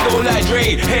 when I make don't like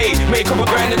Dre. Hey, make up a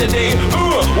grand in the day.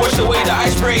 Watch the way that I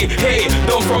spray. Hey,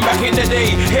 those from back in the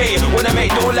day. Hey, when I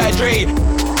make don't like Dre.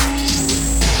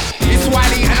 It's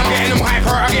Wiley and I'm getting them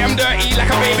hyper. I get them dirty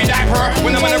like a baby diaper.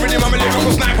 When I'm on a rhythm, I'm a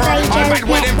lyrical sniper. All bad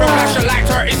wedding for flash a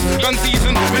lighter. It's gun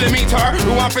season, millimeter.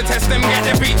 Who want to test them, get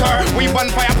their beater. We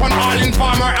bun fire upon all in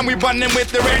farmer and we bun them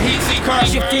with the red heat seeker.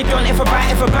 Shifty don't if a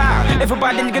bite, if a bow. If a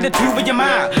bite, then you're gonna two with your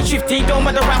mouth. Shifty don't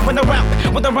with the ramp, with the ramp.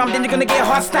 With the ramp, then you're gonna get a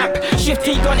hard stamp.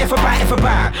 Shifty don't if a bite, if a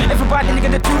bow. If a bite, then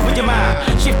you're gonna two with your mouth.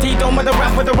 Shifty don't with the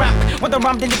ramp, with the ramp. With the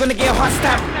ramp, then you're gonna get a hard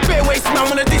stamp. Bare waste man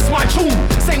wanna diss my tune.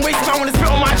 Same waste man wanna spit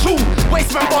on my tune.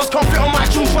 Waste man bars can't fit on my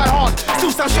tune. Try hard,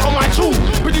 still sound shit on my tune.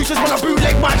 Producers wanna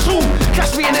bootleg my tune.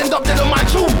 Catch me and end up dead on my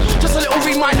tune. Just a little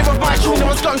reminder of my tune. There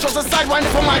was gunshots and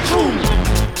sidewinder for my tune.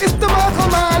 It's the Merkle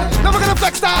man, never gonna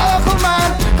flex that Urkel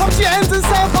man. Come to your ends and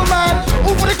circle man,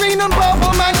 all for the green and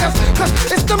purple man. Cause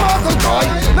it's the Merkle guy,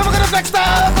 never gonna flex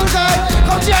that Urkel guy.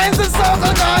 Come to your ends and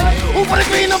circle guy, all for the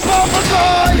green and purple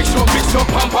guy. Big shot,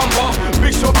 pam pam pam.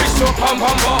 Big shot, pam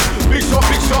pam pam. Big shot,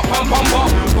 pam pam pam.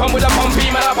 Pam with a pam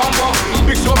beam and a pam pam.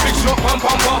 Big shot, pam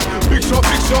pam pam. Big shot,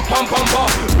 pam pam pam.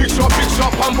 Big shot,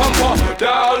 pam pam pam.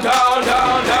 Down, down,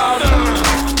 down, down.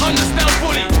 Understand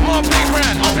fully, my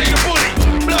playground, I play the bully.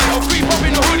 Blood, I'll creep up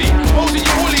in the hoodie, holding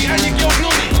your woolly and your girl's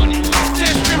noddy.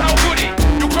 Then scream how goody,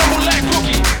 you crumble like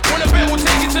cookie. Wanna bet we'll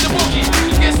take it to the bookie.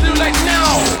 Get slew like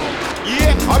now.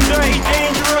 Yeah, I'm dirty,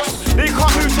 dangerous. They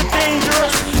can't move so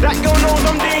dangerous. That girl knows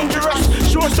I'm dangerous.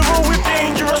 She wants to roll with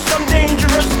dangerous. I'm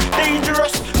dangerous,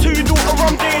 dangerous. To your daughter,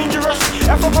 I'm dangerous.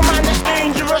 F up a man that's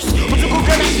dangerous. What's a good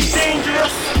girl that's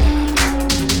dangerous?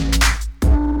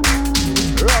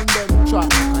 Run them track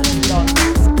and done.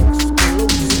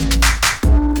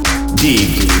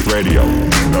 D3EP Radio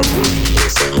Network.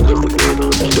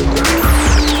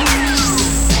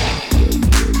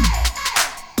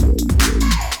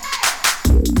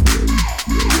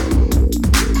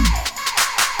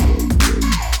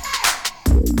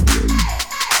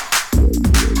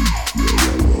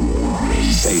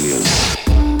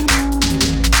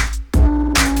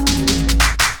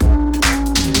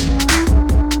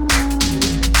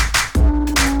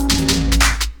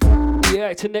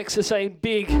 out to Nexus saying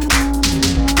big.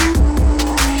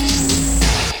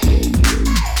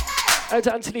 Out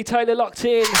to Anthony Taylor locked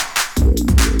in.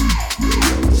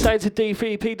 Saying to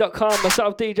D3EP.com,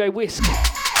 myself DJ Whisk.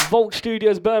 Vault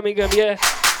Studios Birmingham, yeah.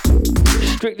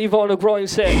 Strictly vinyl grind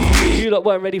set. You lot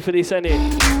weren't ready for this, innit?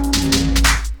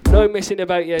 No messing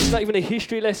about, yeah. It's not even a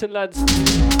history lesson, lads.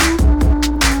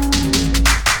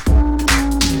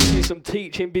 Do some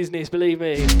teaching business, believe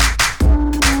me.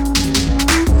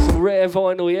 Some rare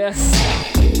vinyl, yeah.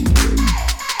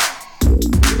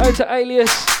 Out to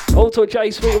Alias. Out to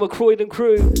J Sweet with Croydon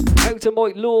crew. Out to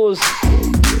Mike Laws.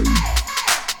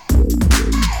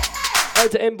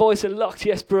 Out to M Boys and Locked,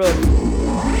 yes, bro.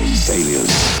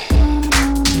 Alias.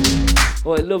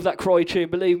 Oh, I love that cry tune,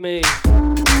 believe me.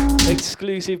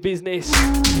 Exclusive business.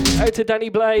 Out to Danny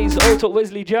Blaze. Out to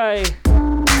Wesley J.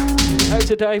 Out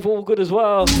to Dave Allgood as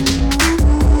well.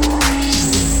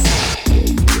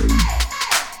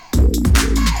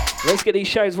 Let's get these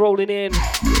shows rolling in.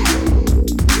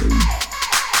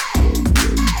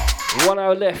 1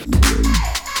 hour left.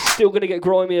 Still gonna get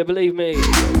grimier, believe me.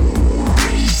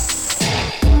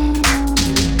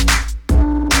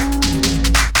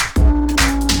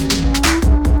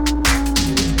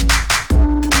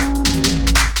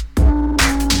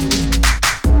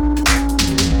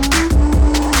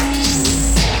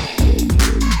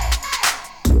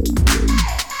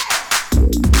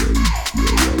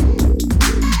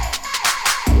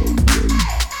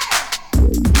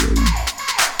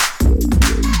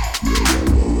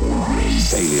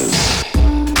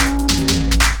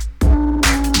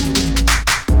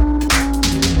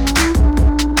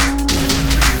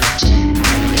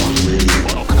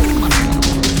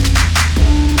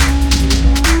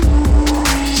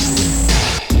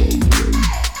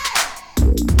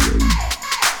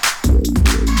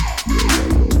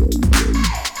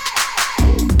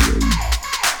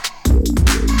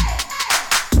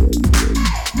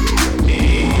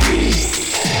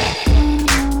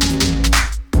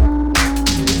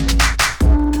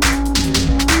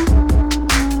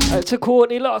 To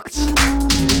Courtney Locked.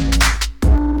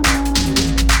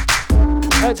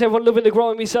 Out to everyone loving the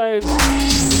grimy sounds.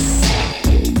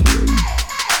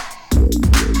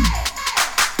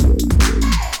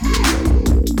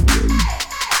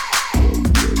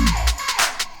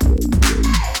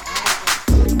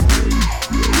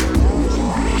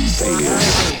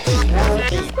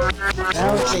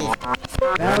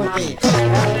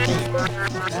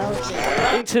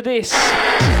 Into this.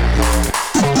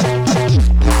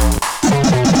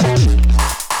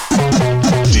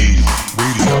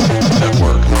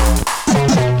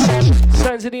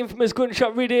 Sounds of the infamous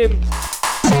gunshot rhythm.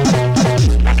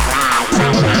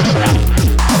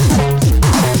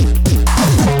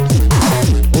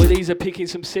 Boy, these are picking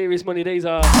some serious money, these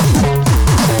are.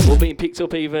 Or being picked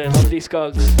up even on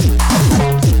Discogs.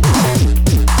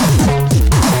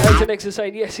 Out to Nexus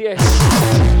saying yes, yes.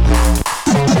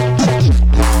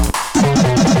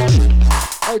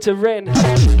 Out to Ren.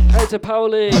 Out to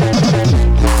Pauli.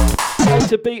 Out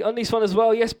to Beat on this one as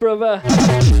well, yes brother.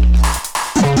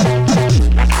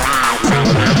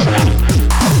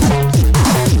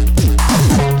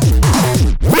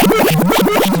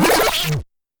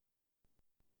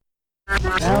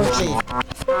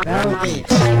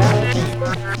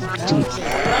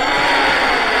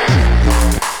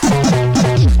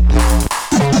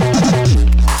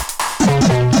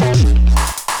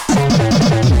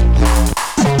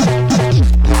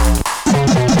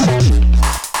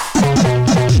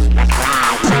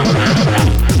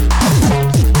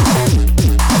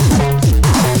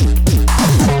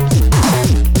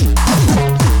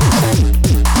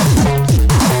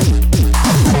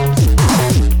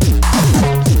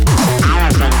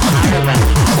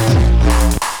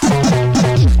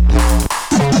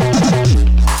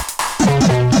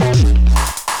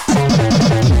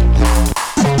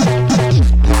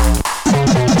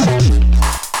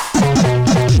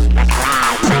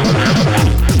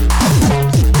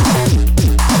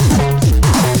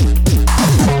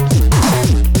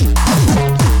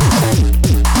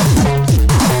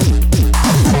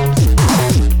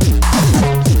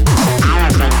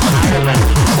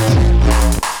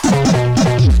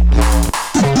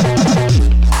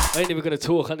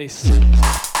 Talk on this.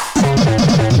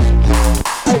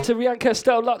 Out to Rianca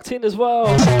still locked in as well.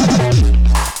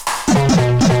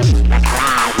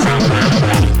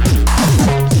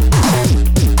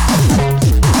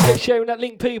 Get sharing that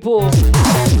link, people.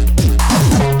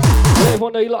 Let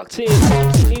everyone know you're locked in.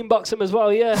 Inbox them as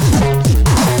well, yeah.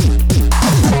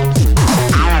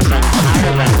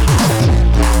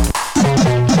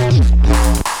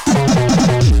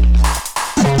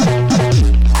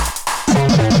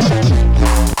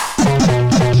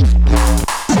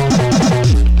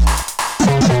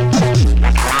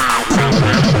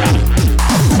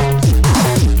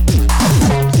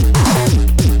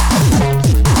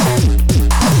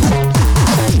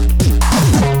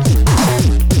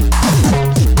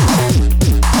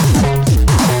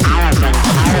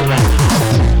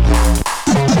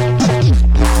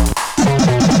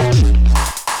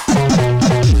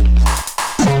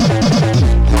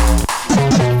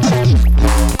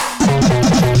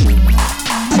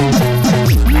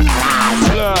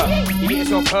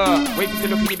 to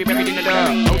look and you be buried in the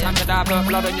dirt. No time to divert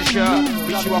blood on your shirt.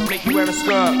 Beat you off, make you wear a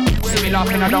skirt. See me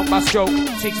laughing, I don't bust joke.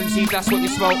 Chicks and seeds, that's what you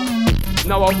smoke.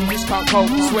 No, you just can't cope.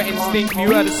 Sweating stink,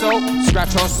 you heard the soap.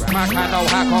 Scratch us, smack hand, no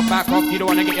hack off, back off. You don't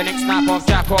wanna get your neck snap off,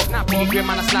 jack off. Biggie grim,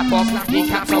 man, I slap off. Knee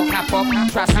caps, oh, cap off.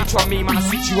 Try switch on me, man, I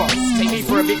switch you off. Take me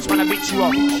for a bitch, man, I bitch you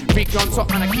off. Big on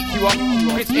top, man, I kick you off.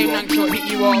 Chris aim and shot, hit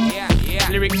you off.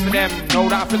 Lyrics for them, know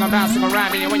that I think I'm dancing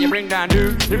around in it when you bring down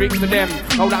new. Lyrics for them,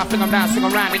 know that I think I'm dancing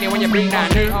around in it when you bring down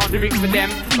new. Lyrics for them,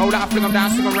 know that I think I'm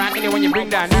dancing around in it when you bring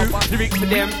down new. Lyrics for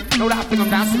them, know that I think I'm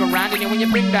dancing around in it when you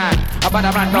bring down. About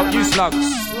a man, don't use slugs.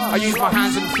 I use my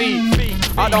hands and feet.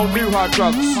 I don't do hard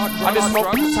drugs. I just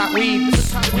smoke and tap weed.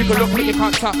 You can look but you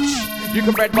can't touch. You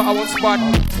can bread but I won't spud.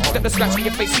 Step the scratch in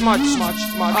your face smudge.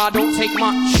 I don't take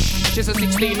much. Just a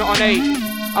 16, not an 8.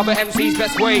 Other MC's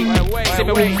best way. See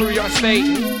me walk through your estate.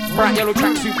 Bright yellow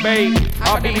tracksuit babe.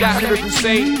 I'll be that lyrical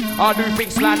saint. I'll do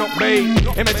things sly not babe.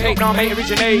 Imitate, now mate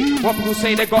originate. What people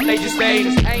say they got they just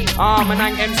ain't. I'm an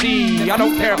MC. I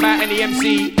don't care about any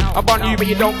MC. I bun you but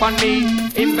you don't bun me.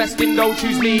 Invest in, don't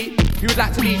choose me. You'd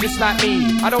like to be just like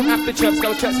me. I don't have to chirps,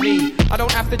 go trust me. I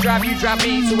don't have to drive, you drive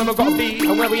me to where I gotta be.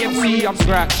 And where we MC, I'm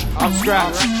scratch, I'm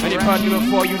scratch. And you've heard me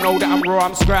before, you know that I'm raw,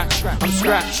 I'm scratch, I'm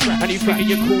scratch. And you think that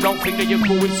you're cool, don't think that you're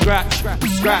cool with scratch,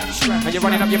 scratch. And you're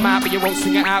running up your mouth, but you won't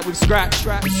sing it out with scratch,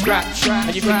 scratch.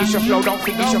 And you think it's your flow, don't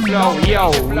think it's your flow.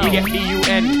 Yo, you get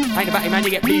B-U-N. Ain't about it, man, you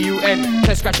get B-U-N.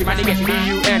 Test scratchy, man, you get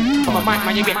B-U-N. On my mic,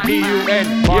 man, you get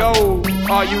B-U-N. Yo,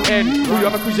 R-U-N. Who you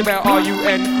ever cruise about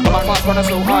R-U-N? On my fast brother,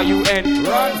 so R-U-N.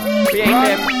 Run, we ain't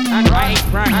them, and I ain't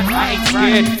frank, I ain't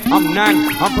scared. I'm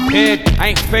nang, I'm prepared,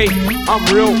 I ain't fake, I'm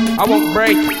real, I won't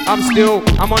break. I'm still,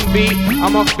 I'm on beat,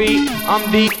 I'm off beat, I'm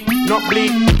deep, not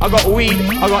bleed. I got weed,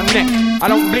 I got neck, I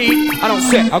don't bleed, I don't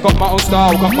set. I got my own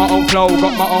style, got my own flow,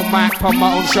 got my own mic, on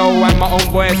my own show, and my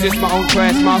own voice, it's my own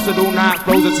quest. Mastered all night,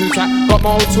 flows are too tight. Got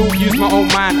my own tool, use my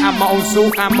own mind, and my own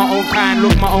suit, and my own kind.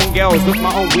 Look my own girls, look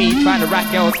my own weed. Find the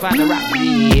right girls, find the right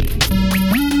weed.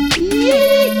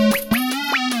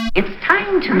 It's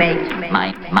time to make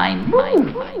my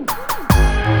move.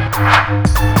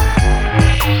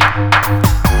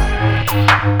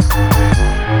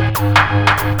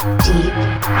 Deep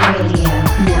Radio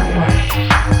Network.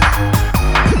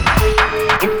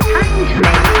 It's time to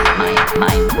make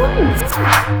my move.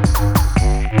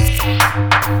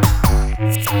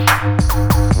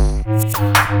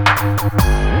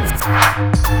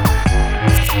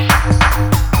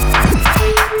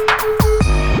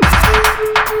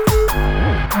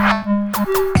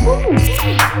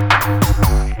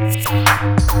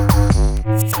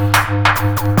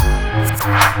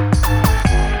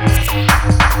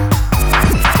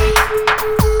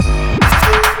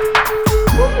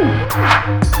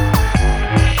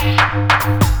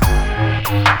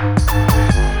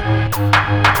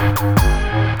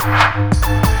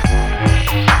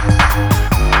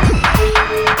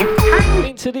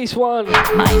 Into this one.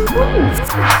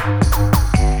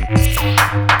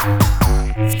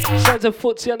 Sounds of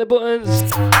footsie on the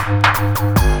buttons.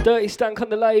 Dirty Stank on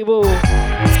the label.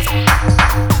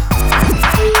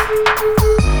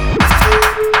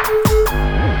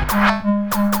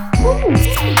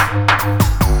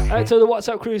 Out to the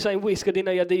WhatsApp crew saying, Whisk, I didn't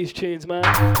know you had these tunes, man.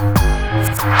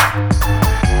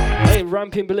 I ain't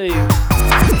ramping, believe.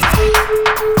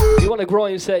 If you want a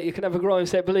grime set, you can have a grime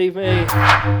set, believe me.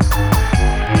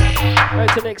 Out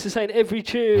to Nexus saying every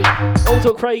tune.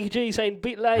 Also Craig G saying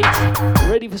bit late.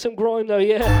 Ready for some grime though,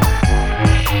 yeah.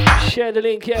 Share the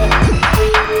link, yeah.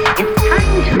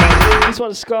 This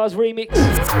one's Scar's remix.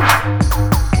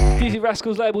 Dizzy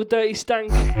Rascals label Dirty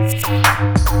Stank.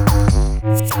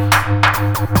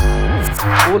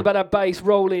 All about that bass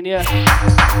rolling, yeah.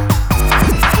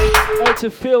 Out to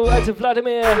Phil, out to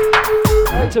Vladimir,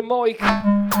 out to Mike,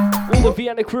 all the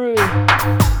Vienna crew.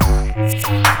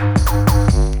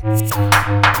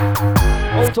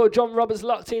 Also John Roberts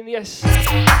locked in, yes.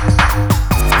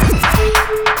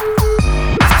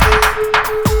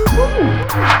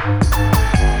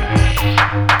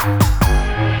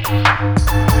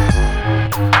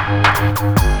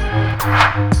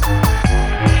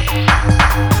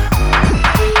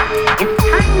 It's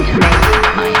time to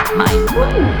make my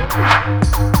move.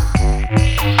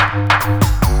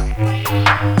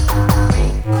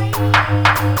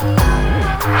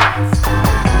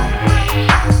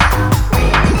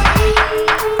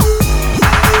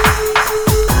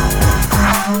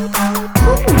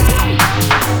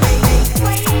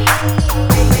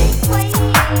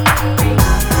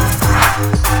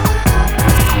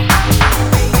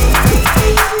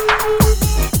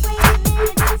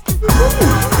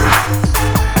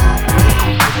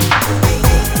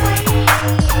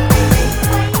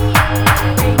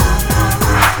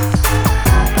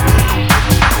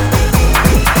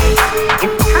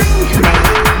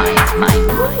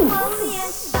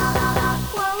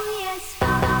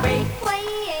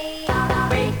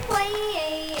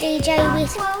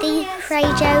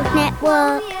 Radio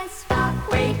Network.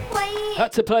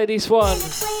 Had to play this one.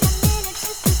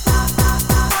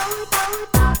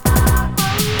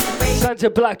 Santa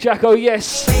Blackjack, oh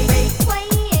yes.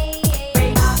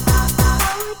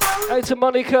 Hey to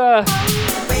Monica.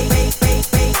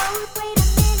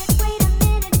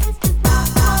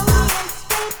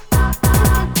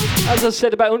 As I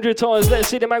said about 100 times, let's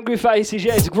see them angry faces.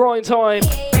 Yeah, it's grind time.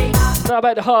 It's not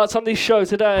about the hearts on this show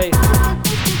today.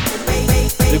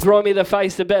 The grimier the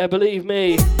face, the better, believe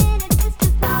me.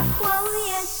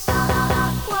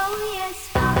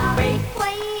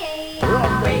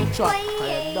 Track,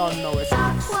 I don't know, it's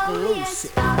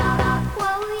exclusive.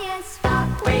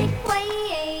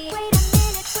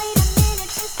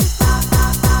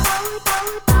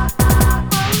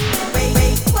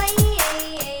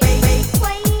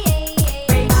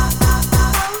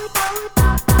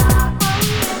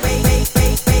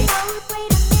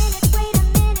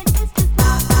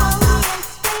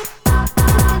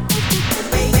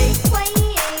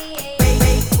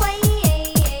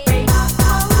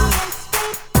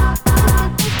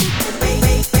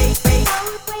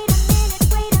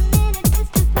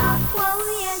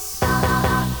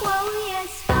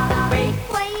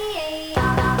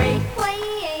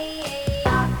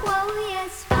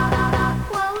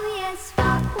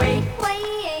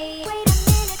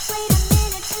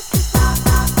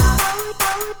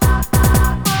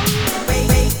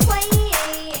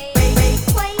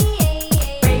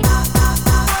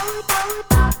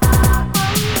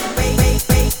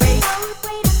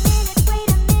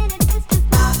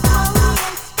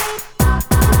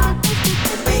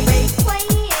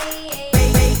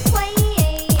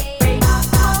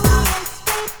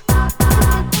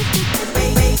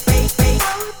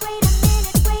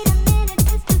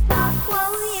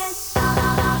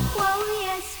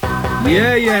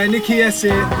 Yeah, Nicky S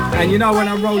here, and you know when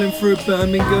I'm rolling through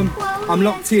Birmingham, I'm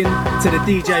locked in to the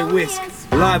DJ Whisk,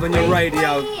 live on your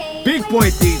radio. Big boy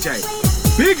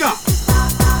DJ, big up!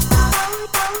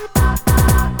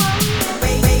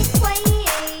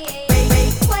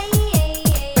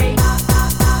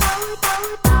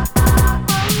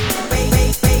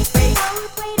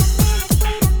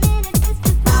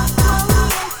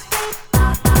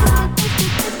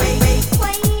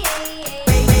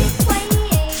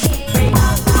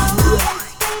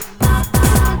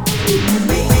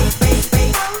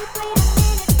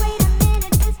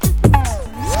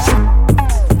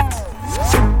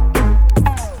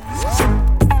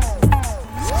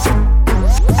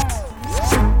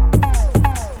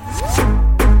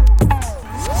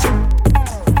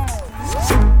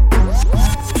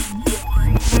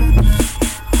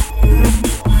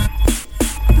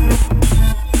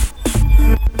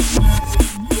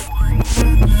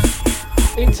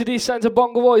 Santa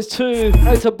Bongo Boys 2,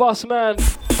 out to Boss Man.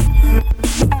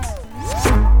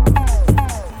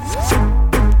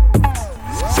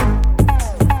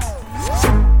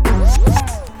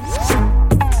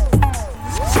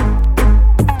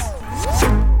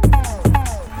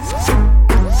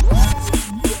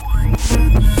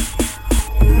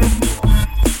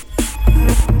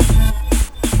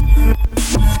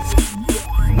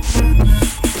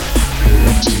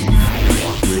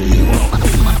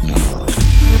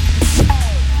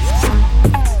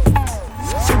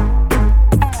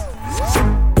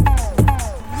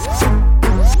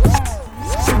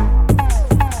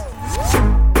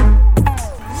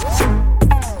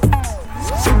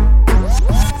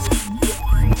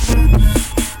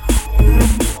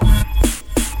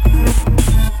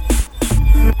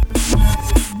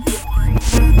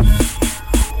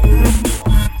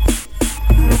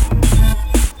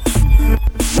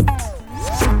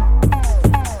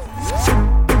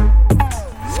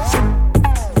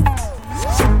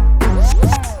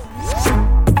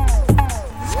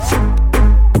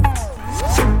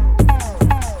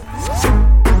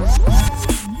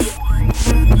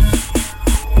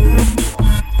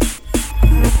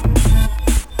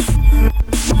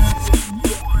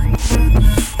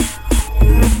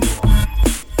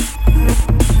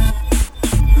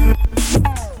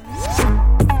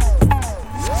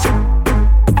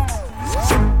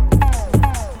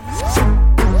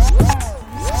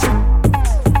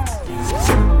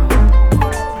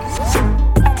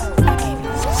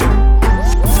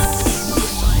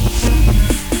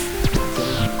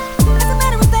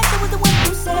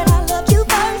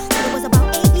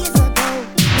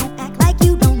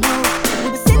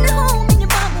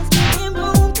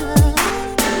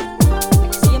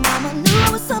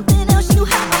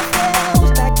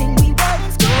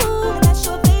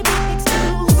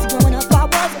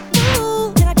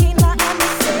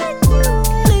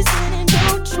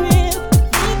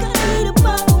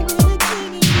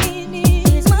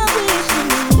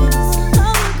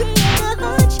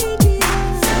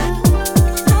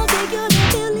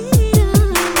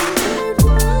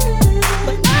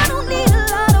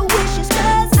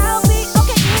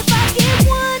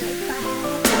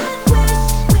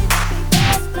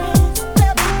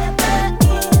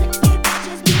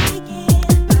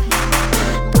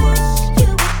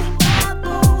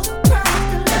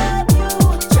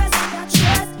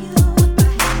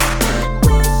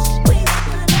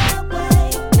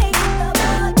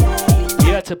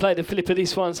 play the flip of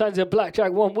this one. Sounds of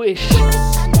Blackjack, One Wish.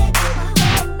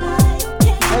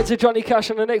 Out to Johnny Cash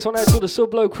on the next one, out to the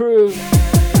Sublow crew.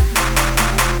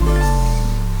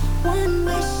 One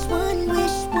wish, one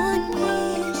wish, one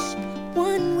wish.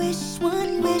 One wish,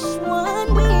 one wish,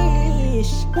 one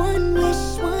wish. One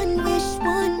wish, one wish,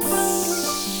 one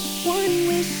wish. One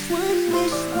wish, one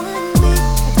wish, one wish.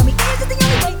 Now tell me, is it the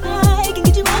only way I can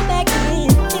get you right back in?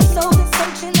 If so, then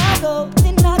search and I'll go.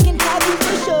 Then I can have you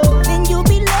for sure. Then you'll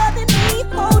be loving me,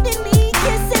 holding me,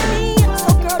 kissing me.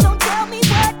 So girl, don't tell me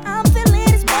what I'm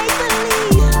feeling is make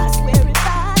believe. I swear if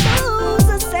I lose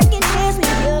a second chance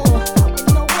with you, I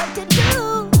wouldn't know what to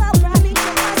do. I'll probably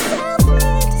get myself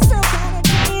into some kind of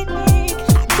picnic.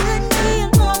 I couldn't be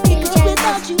alone because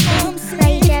without you I'm sick. My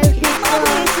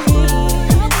weakness,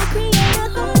 I will create a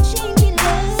heart-changing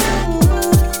love.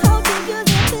 I'll take yours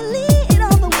and believe it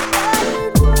all the way I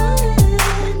would run.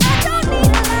 I don't need a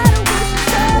lot of wishes,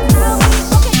 I'll be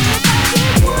okay if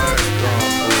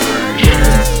I get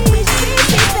one. Wish,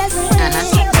 repeat, that's it.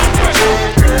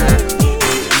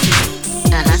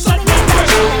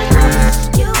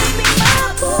 You would be my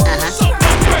boo.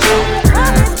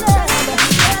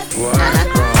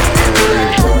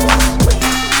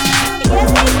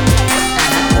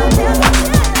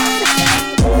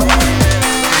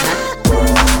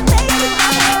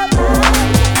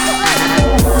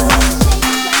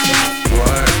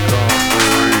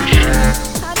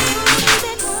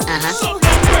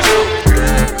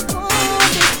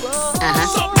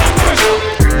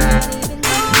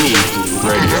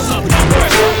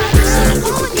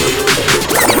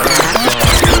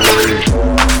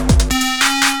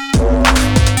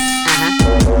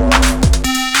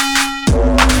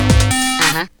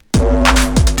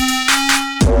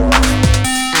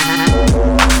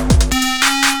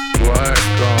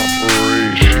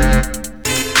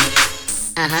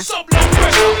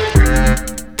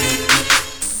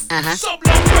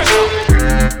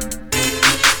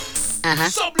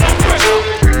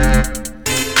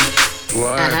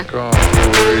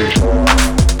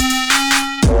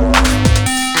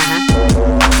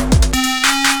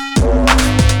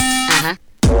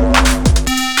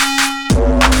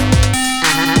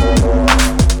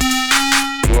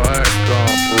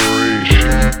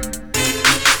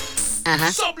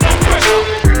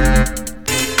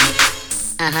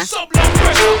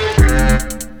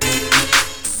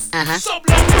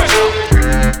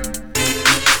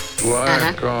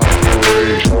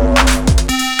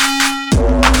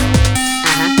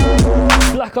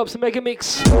 Black Ops Mega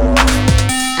Mix.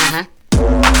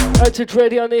 Out to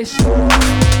Dreddy on this.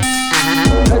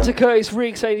 Out to Curtis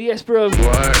Riggs saying yes, bro. Out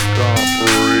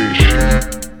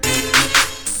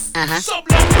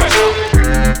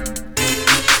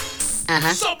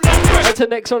to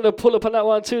next on the pull up on that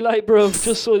one. Too late, bro.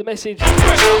 Just saw the message.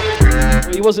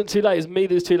 Well, he wasn't too late. It's me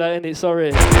that was too late, ain't it?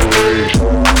 Sorry.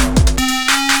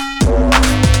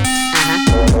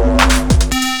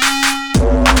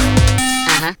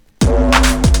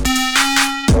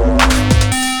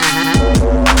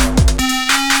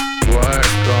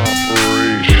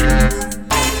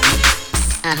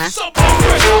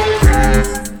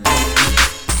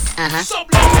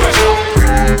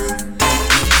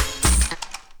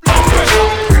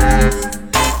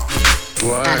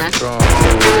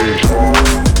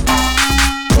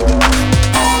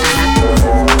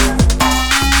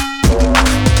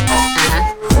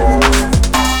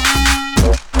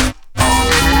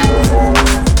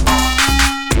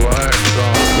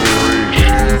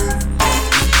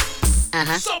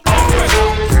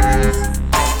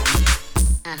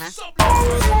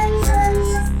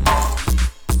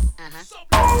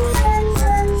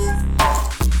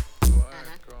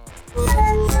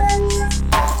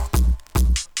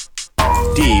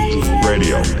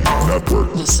 Radio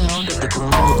Network. The sound of the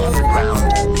global underground.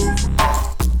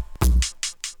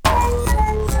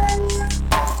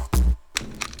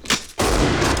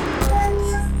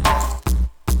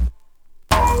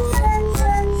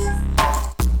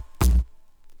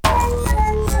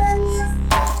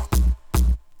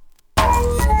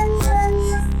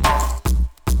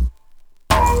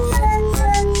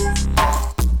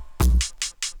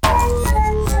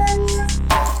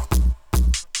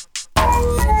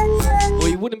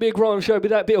 Be a grime show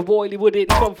with that bit of Wiley, would it?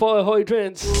 This one, Fire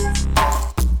Hydrants.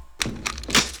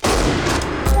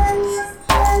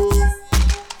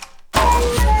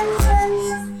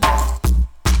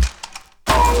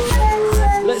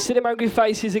 Let's see them angry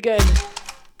faces again.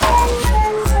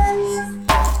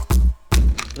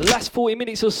 The last 40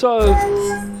 minutes or so.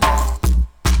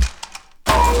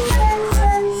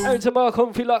 Out to Mark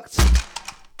Humphrey Locked.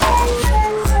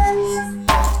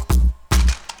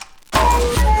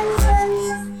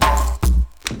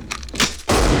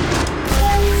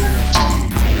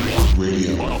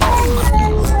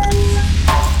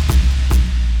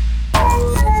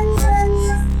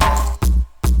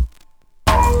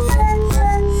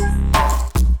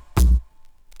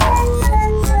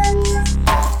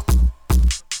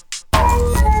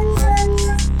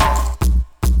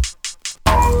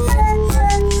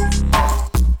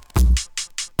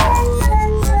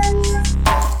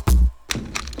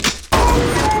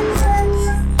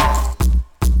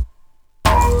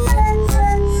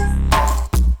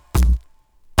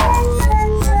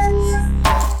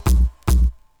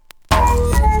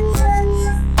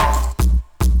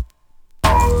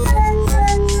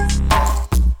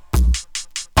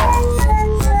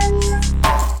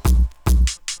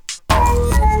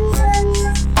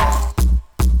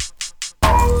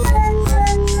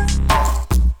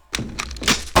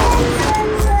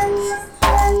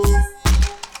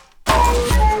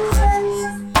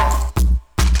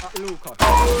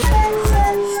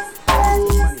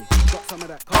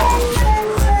 that car.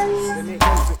 They make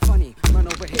music funny. Man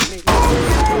over here make music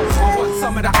funny. I want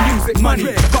some of that music money.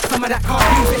 Got some of that car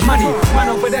music money. Man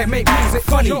over there make music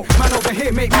funny. Man over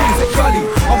here make music gully.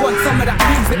 I want some of that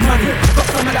music money. Got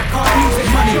some of that car music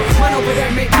money. Man over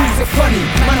there make music funny.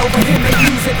 Man over here make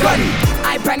music gully.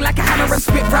 I bang like a hammer and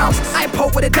spit rounds. I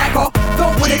poke with a dagger.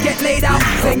 Don't wanna get laid out,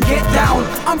 then get down.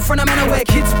 I'm from a man where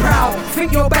kids proud.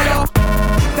 Think you're better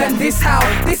than this how?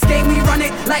 This game we run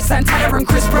it like Santana and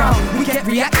Chris Brown. We get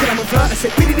reacted, I'm a flirt. I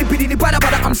said biddy biddy bada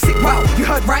bada, I'm sick, wow. You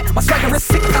heard right, my swagger is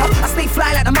sick, pal. I stay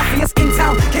fly like the mafia's in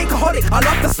town. Cakeaholic, I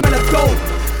love the smell of gold.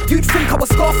 You'd think I was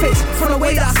Scarface from the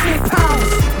way that I sniff pounds.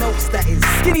 Notes that is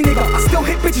skinny nigga, I still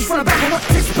hit bitches from the back and watch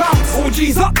this bounce. All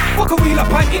G's up, fuck a wheel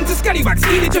up, I'm into scallywags,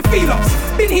 eating your feel ups.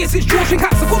 Been here since George and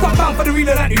Caps, of course I'm bound for the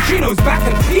reeler that Neutrino's back.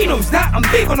 And he knows that, I'm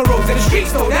big on the roads and the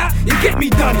streets know that. You get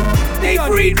me Dunny, they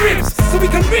breed ribs, so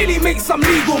we can really make some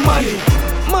legal money.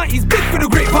 Mighty's big for the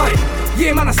grapevine,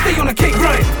 yeah man I stay on a cake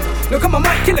grind. Look at my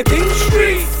mic killer king,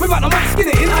 street, without no mic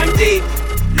skin it in, I'm deep.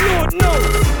 Lord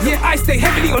knows. Yeah, I stay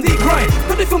heavily on deep grind.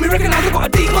 But they feel me recognize I got a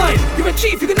deep mind. You're a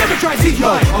chief, you can never try deep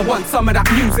mine. I want some of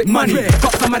that music money.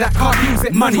 Got some of that car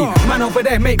music money. Man over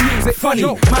there make music funny.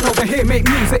 Man over here make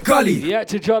music gully. Yeah,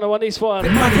 to John on this one.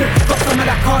 Money. Got some of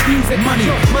that car music money.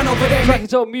 Man over there make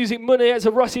it's on music money. It's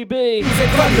a Rossi B. Music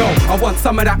gully. I want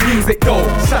some of that music though.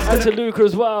 And to Luca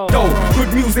as well.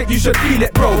 Good music, you should feel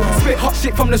it, bro. Spit hot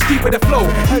shit from the street with the flow.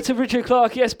 And to Richard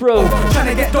Clark, yes, bro. Trying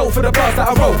to get dough for the bars that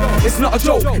I wrote. It's not a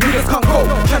joke. Niggas can't go.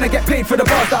 Trying to get paid for the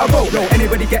bars that I wrote. Yo,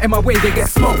 anybody get in my way, they get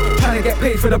smoked. Trying to get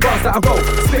paid for the bars that I wrote.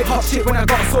 Spit hot shit when I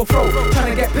got a sore throat.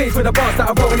 Trying to get paid for the bars that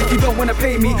I wrote. And if you don't wanna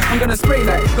pay me, I'm gonna spray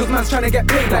like. Cause man's trying to get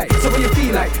paid like. So when you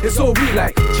feel like, it's all real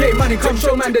like. J Money, come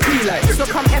show man the D like. So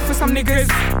come F for some niggas.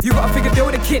 You gotta figure deal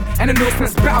with a kid and the nose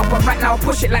smells better. But right now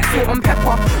push it like salt and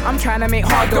pepper. I'm trying to make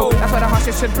hard dough. That's why the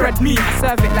hushes should bread me. I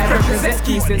serve it like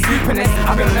Reprezeski since Lupinus.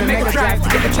 I've been on a mega drive to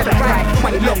get the cheddar right.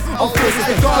 Money low, of course it's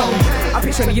the goal. I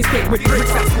picture you stick with bricks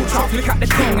at school trunk. Look at the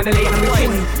king and the lane on the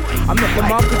king. I'm not the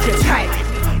market just hype,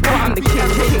 but I'm the king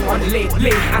on the lane.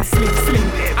 I sling.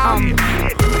 I'm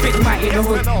big mighty in the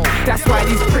hood. That's why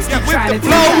these pricks keep trying to do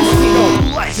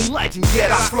that. Legend, yeah,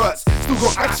 that's flirts. Still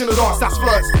got action and dance, that's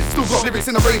flirts. Still got lyrics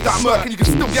in the rave that murk, and you can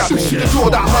still get the jaw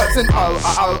that hurts. And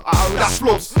that's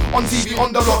flubs. On TV,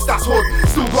 on the lots, that's hood.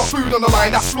 Still got food on the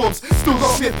line, that's flubs. Still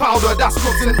got Smith powder, that's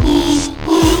flubs. And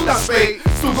that's fake.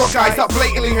 Still got guys that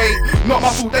blatantly hate. Not my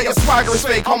fault that your swagger is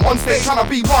fake. I'm on stage trying to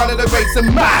be one of the race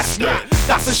and mass.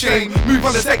 That's a shame. Move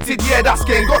undetected, yeah, that's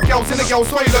game. Got girls in the girls'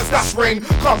 toilets, that's rain.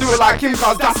 Can't do it like him,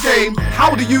 cause that's game.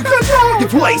 How do you control your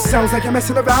voice? Sounds like you're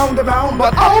messing around,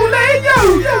 but only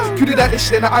you could do that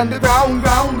shit in the underground.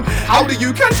 How do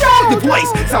you control your voice?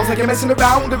 Sounds like you're messing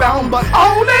around, but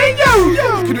only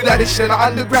you could do that shit in the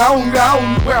underground.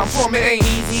 Where I'm from, it ain't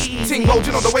easy. Ting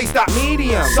bulging on the waist, that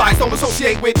medium. Size don't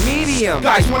associate with medium.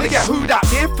 Guys wanna get who that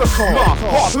difficult. Not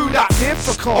hard, who that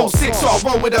difficult. 06, so I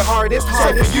roll with the hardest.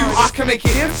 So for you, I can make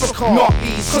it difficult. Not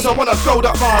easy, cause I wanna go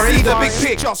that far. See the big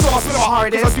picture, so I spit the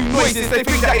hardest. Cause I do noises, they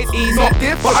think that it's easy. Not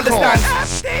difficult. But understand,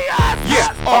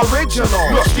 yeah,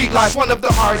 original. Look, street life, one of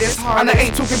the hardest. And I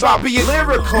ain't talking about being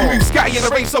lyrical. You move scatty in the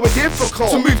race, so it's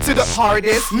difficult to move to the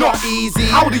hardest. Not easy.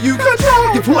 How do you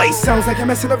control your voice? Sounds like you're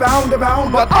messing around,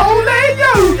 but only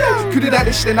you could do that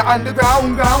shit in the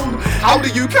underground. How do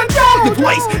you control your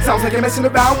voice? Sounds like you're messing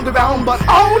around, but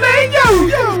only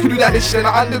you could do that shit in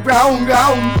the underground.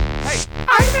 Hey,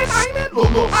 I'm in, look,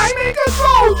 I'm in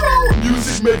control.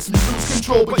 Music makes me lose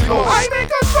control, but you know I'm in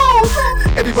control.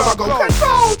 Everywhere I go,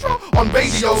 control. On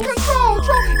radios, control.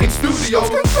 In studios,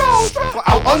 control.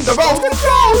 Out on the road,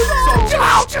 control. So chill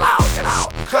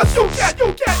out. Cause you can't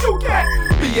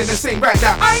be in the same rank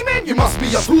that I'm in. You must be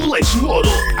a foolish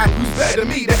mortal. And who's better than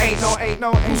me? There ain't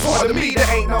no. Who's harder than me? There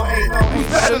ain't no. Who's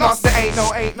better than us? There ain't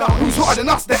no. Who's harder than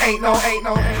us? There ain't no.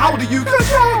 How do you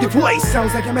control your voice?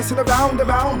 Sounds like you're messing around,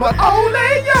 but only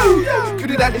you could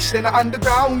do that shit in the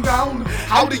underground.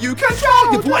 How do you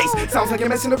control your voice? Sounds like you're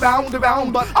messing around,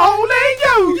 but only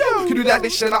you could do that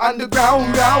shit in the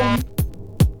underground.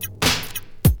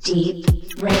 Deep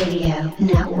Radio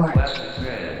Network.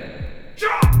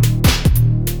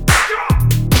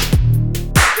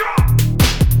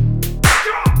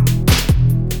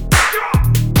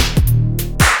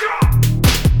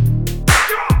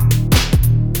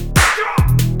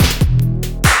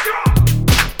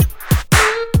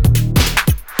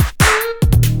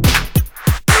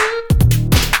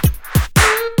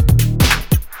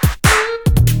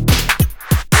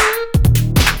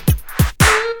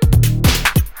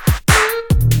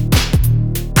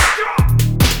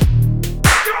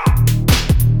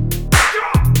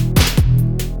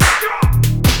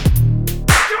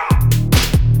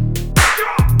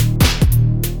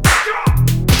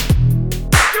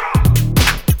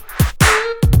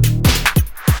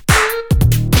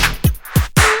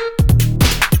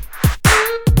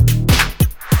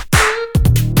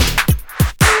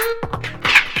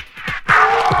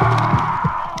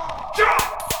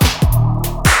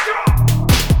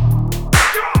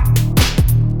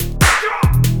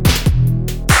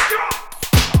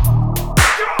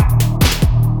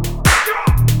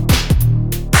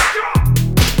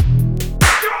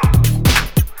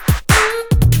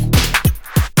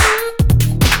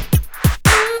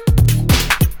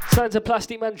 Out to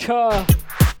Plastic Man Char.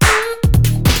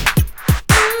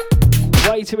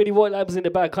 Way too many white labels in the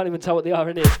bag, can't even tell what they are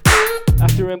in it.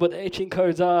 Have to remember what the etching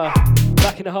codes are.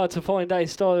 Back in the hard to find day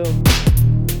style.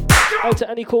 Out to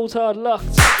Annie Coulthard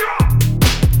Locked.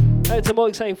 Out to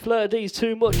Mike saying Flirt D's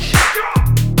too much.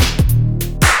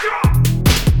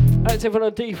 Out to everyone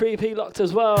on D3EP Locked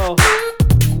as well.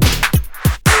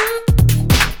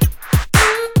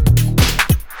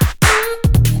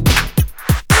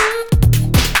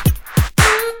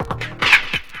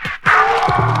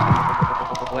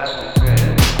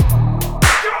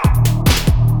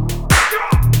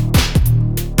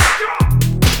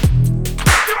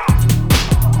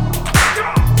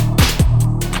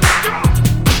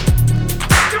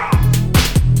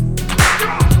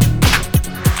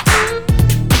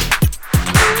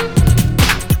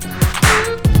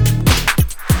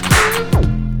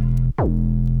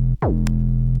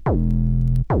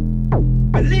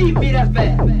 Believe me, that's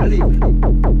bad. Believe me.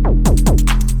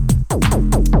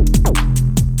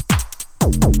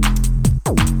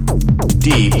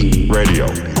 Deep Radio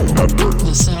Network.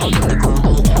 The sound of the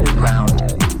global underground.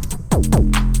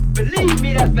 Believe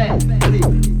me, that's bad. Believe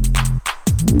me.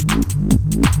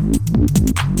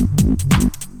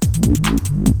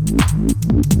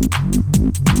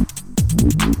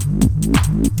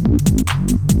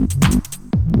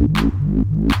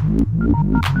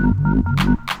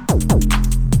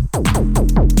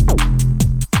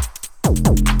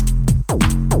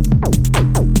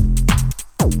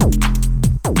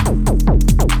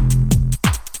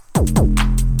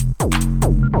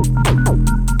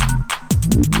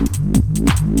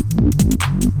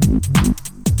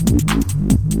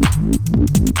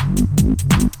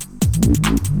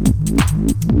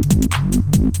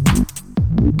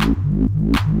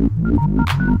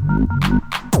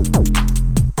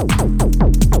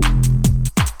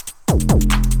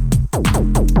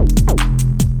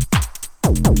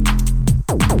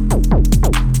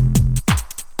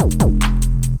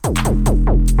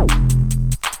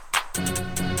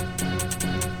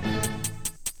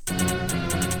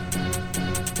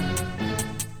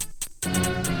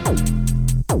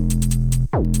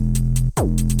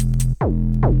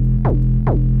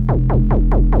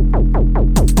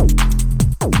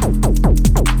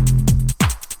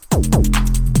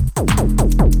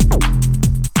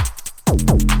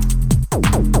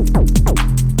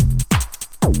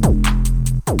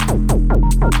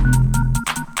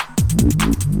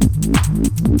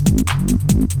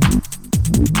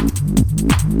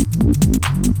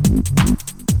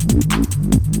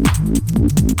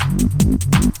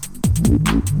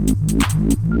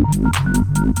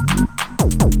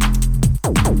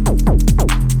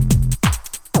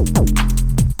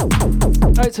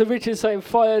 Out to Richard saying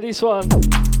fire this one.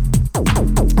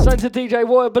 Sent to DJ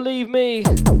Roy, believe me.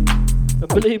 And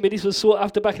believe me, this was sought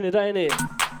after back in the day, innit?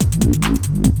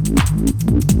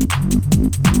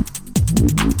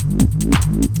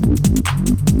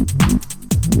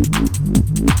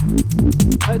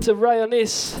 Out to Ray on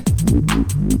this.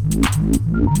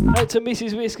 Out to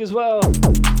Mrs. Whisk as well.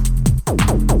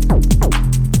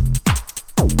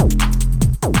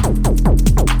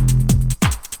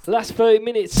 Last 30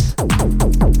 minutes.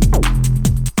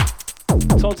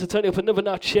 Time to turn it up another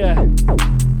notch, yeah.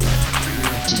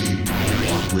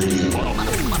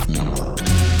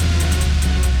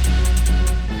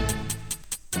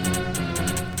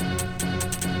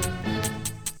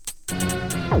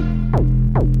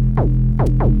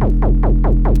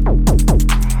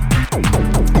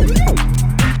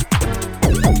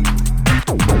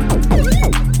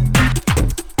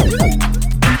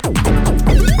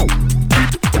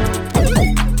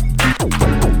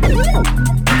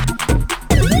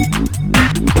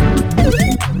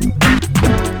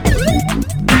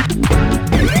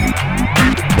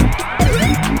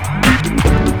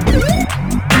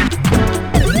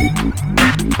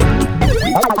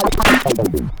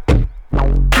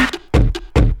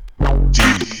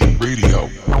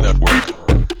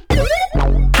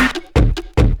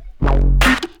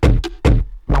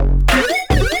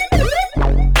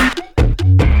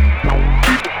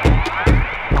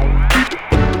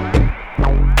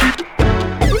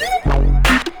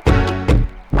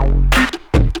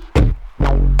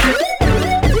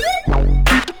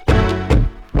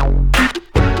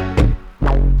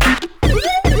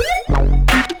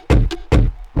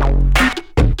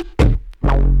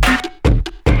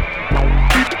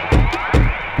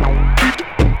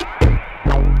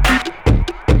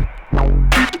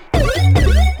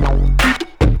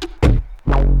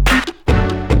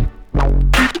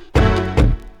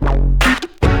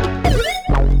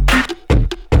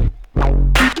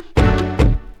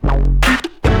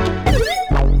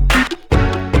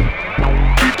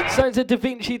 to Da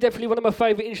Vinci, definitely one of my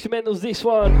favourite instrumentals, this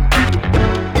one.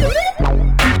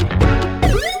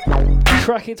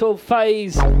 Track entitled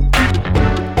Phase.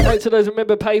 Out to those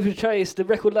remember Paper Chase, the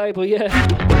record label, yeah.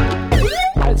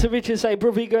 Out to Richard saying,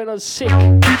 brother, you going on sick.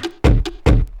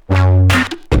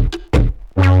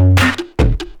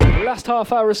 Last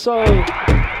half hour or so,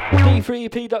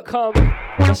 D3EP.com,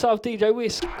 myself, DJ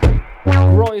Whisk,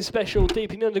 Grime special,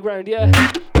 deep in the underground, yeah.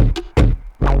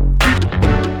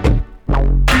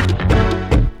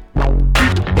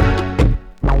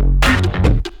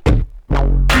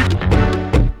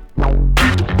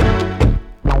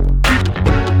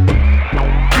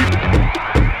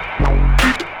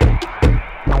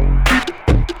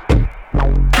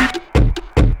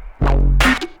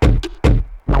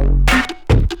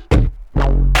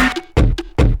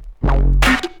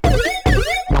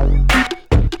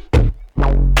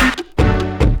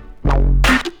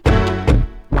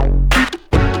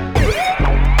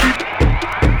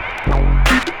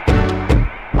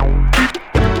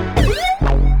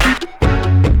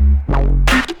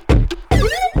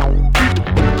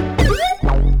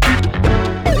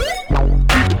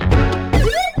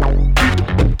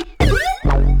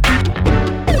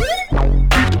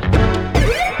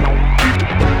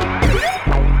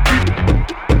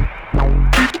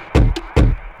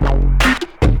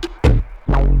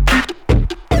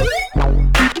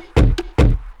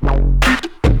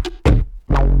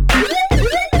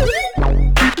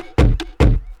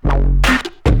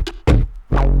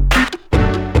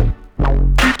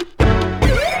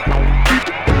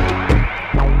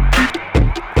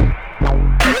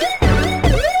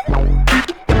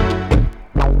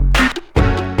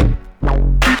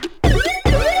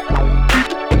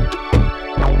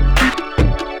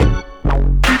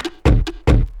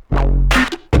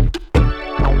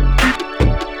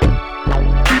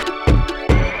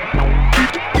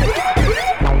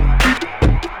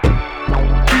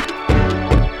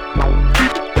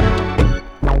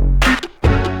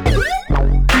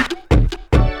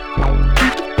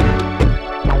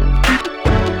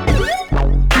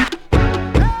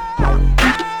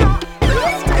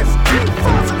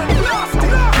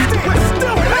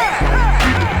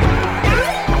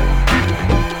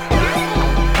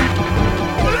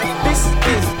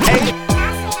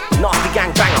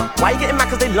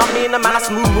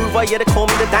 Yeah, they call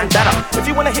me the dandada. If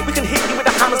you wanna hit, we can hit you with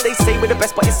the hammers. They say we're the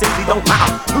best, but it simply don't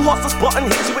matter. Who hots the spot and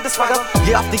hits you with the swagger?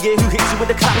 Year after year, who hits you with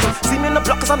the claps? See me in the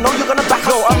block, cause I know you're gonna back us.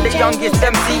 Yo, I'm the youngest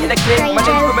MC in the clique. My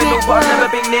name's criminal, but I've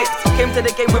never been nicked. Came to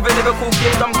the game with a lyrical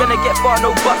gift. I'm gonna get far,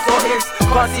 no buts or ifs.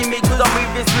 Can't see me cause I'm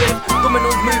moving swift.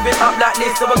 Criminals moving up like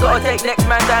this, so I gotta take next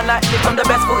man down like this. I'm the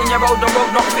best foot in your road, don't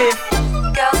road, not fifth.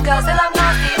 Girls, they love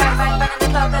nasty. Bang, bang, bang in the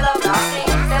club, they love nasty.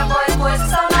 Them boys are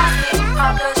so nasty.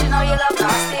 Hot girls, you know you love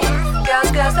nasty. Girls,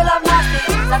 they love nasty.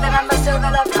 Like them members still, they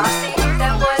love nasty.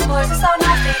 Them boys are so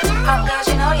nasty. Hot girls,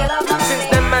 you know you love nasty. Since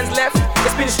them man's left,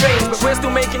 it's been strange, but we're still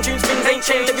making tunes, things ain't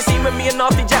changed. Have you seen when me and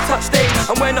Nasty Jack touch stage?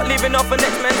 And we're not living off the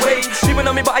next man's wage. Sleeping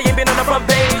on me, but I ain't been on the front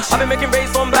page. I've been making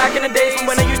raves from back in the days, from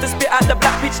when I used to spit out the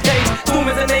black pitch cage. Storm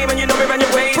is a name and you know me around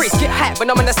your ways. Priest, get hype when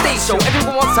I'm on the stage show.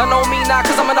 Everyone wants to know me now,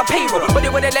 cause I'm on a payroll. But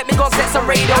they wouldn't let me go on sets of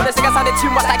radio. They think I sounded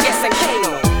too much like Yes and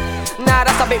Kano. Nah,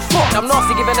 that's a bit fucked. I'm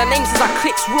nasty giving a name since I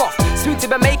clicks rough. Soon to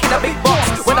be making a big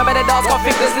box. When I'm at the dance, my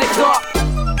fingers lift up.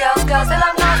 Girls, they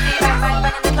love nasty. Bang, bang,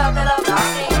 bang in the club, they love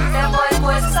nasty. Them boys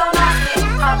are so nasty.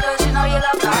 Hot girls, you know you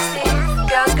love nasty.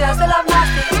 Girls, they love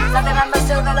nasty. Like them members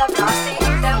still, they love nasty.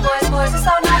 Them boys are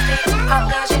so nasty. Hot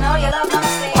girls, you know you love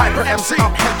nasty. Hyper MC,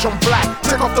 I'm hedge on black.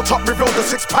 Take off the top, reveal the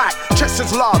six pack. Chest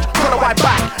is large, got a wide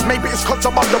back. Maybe it's cause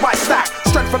I'm on the right stack.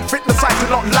 Strength and fitness I do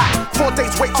not lack. 4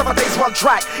 days wait, 7 days one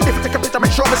track. If you take a picture,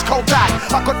 make sure it's cold back.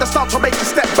 I got the start to make you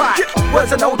step back.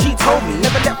 Words an OG told me,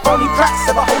 never let phony practice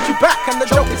ever hold you back. And the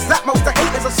joke is that most of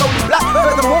haters are solely black.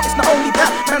 Furthermore, it's not only that.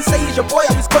 Man say he's your boy,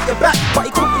 always got your back. But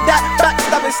he could be that,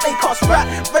 backstabbing, snake cast rat.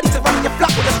 Ready to run in your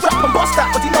flat with a strap and bust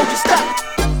that, but he knows you stack.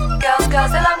 Girls,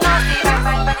 they love nasty. Bang,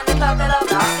 bang, bang in the club, they love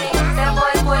nasty. Them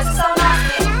boys are so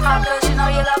nasty. Hot girls, you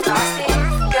know you love nasty.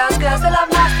 Girls, they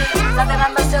love nasty. Like them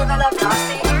members still, they love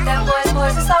nasty. Them boys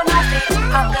are so nasty.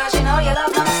 Hot girls, you know you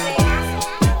love nasty.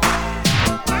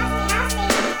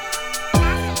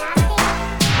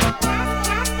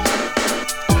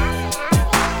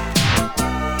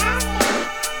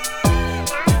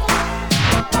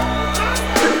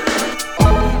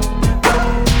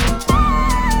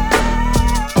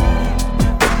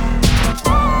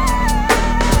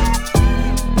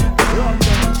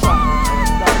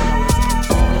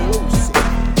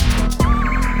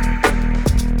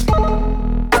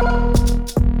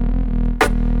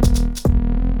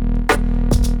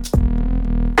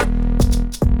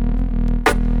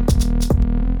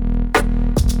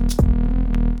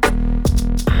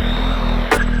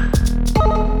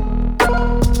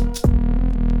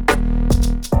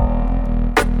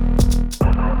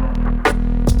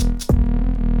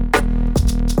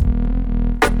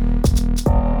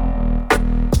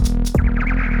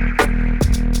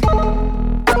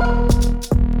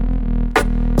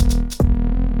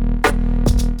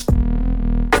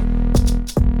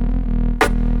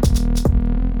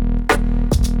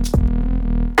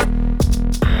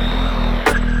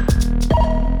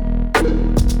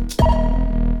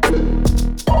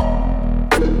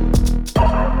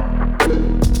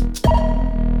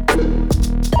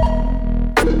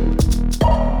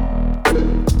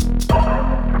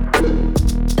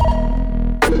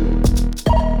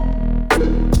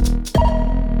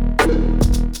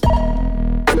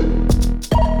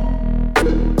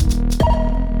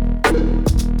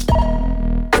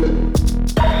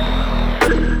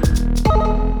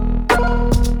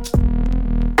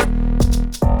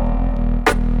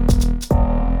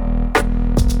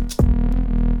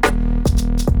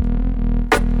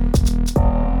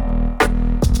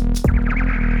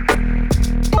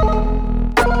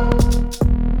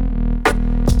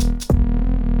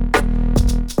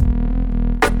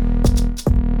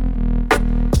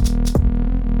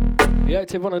 The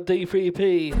active one on D3EP.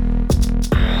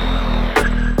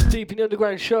 Deep in the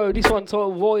Underground show. This one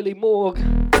titled Wiley Morgue.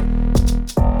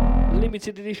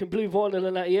 Limited edition blue vinyl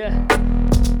and that, yeah.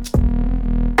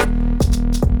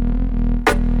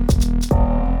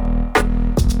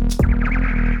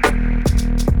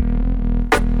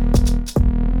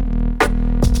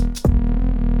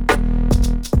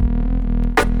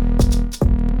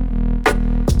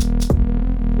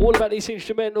 All about this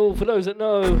instrumental for those that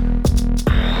know.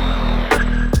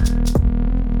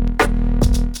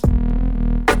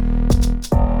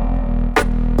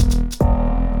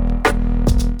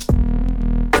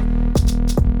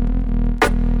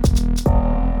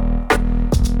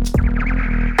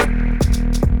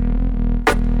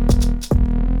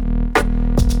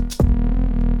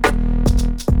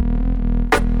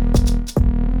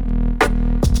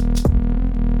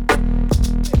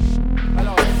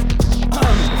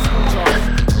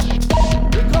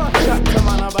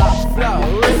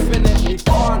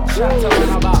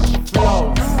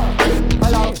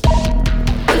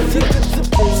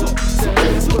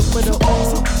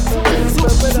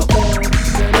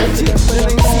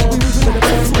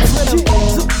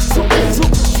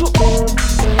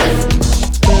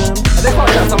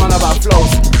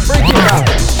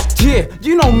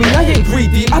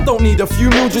 A few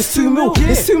mil, just 2 mil. Yeah.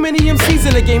 There's too many MCs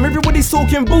in the game. Everybody's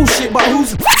talking bullshit, but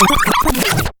who's?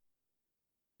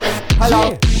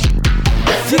 Hello.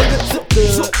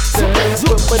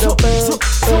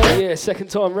 Yeah,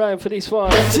 second time round for this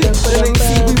one.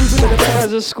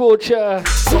 As a scorcher.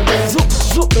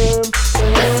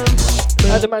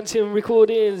 Adamantium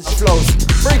Recordings.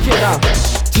 Break it down.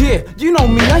 Yeah, you know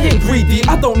me, I ain't greedy.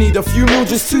 I don't need a few mil,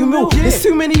 just 2 mil. Yeah. There's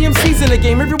too many MCs in the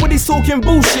game. Everybody's talking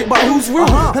bullshit, but who's real?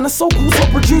 And the so-called top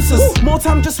producers. More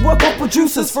time just work off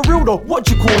producers. For real though, what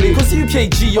you call it? Cause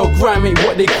UKG or Grime ain't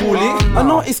what they call it. An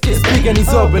artist gets big and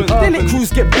he's urban. Then let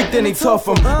crews get big, then they turf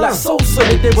them. Like so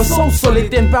solid, they were so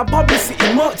solid. Then bad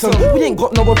publicity murked them. We ain't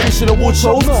got no official award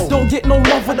shows. Don't get no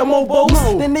love with the mobos.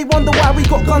 Then they wonder why we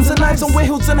got guns and knives and wear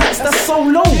hoods and hats. That's so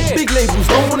low. Big labels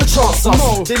don't wanna chance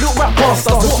us. They look right past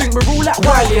us. Think we're all like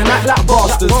Wiley and act like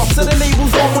bastards. So the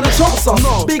labels don't wanna chance us.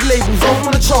 Big labels don't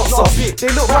wanna chance us. They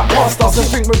look right past us and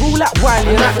think we're all like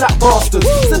Wiley and act like bastards.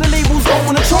 So the labels don't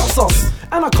wanna chance us.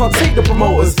 And I can't take the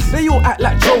promoters. They all act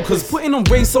like jokers, putting on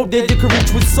raves so dead you can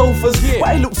reach with sofas.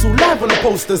 But it looks all live on the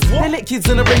posters. They let kids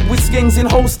in the raid with skanks in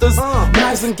holsters.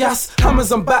 Knives and gas,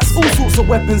 hammers and bats, all sorts of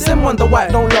weapons. Then wonder why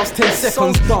it don't last 10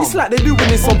 seconds. It's like they're doing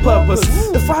this on purpose.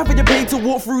 The $5 you paid to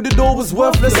walk through the door was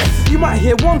worthless. You might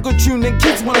hear one good tune, then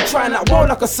kids wanna try and act wild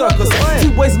like a circus.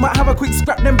 Two boys might have a quick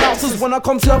scrap, them bouncers wanna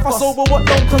come turf us over what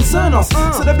don't concern us.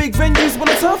 So the big venues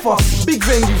wanna turf us. Big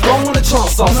venues don't wanna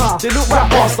chance us. They look right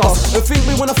past us and think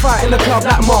we wanna fight in the club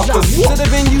like markers. So the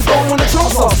venues don't wanna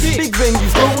chance us. Big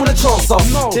venues don't wanna chance us.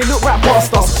 They look right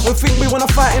past us and think we wanna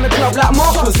fight in the club like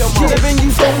markers. So the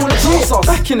venues don't wanna chance us.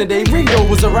 Back in the day, radio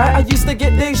was alright. I used to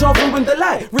get deja vu and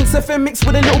delight. Rinse FM mixed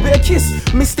with a little bit of Kiss.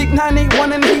 Mystic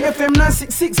 981 and Heat FM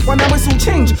 966. But now it's all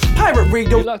changed. Pirate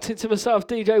radio. You're locked into myself,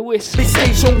 DJ Whisk. Big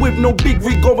station with no big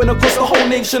rig going across the whole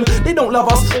nation. They don't love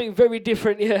us. Something very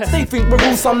different, yeah. They think we're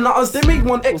all some nutters. They made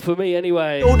one well, for me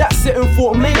anyway. Oh, that's it and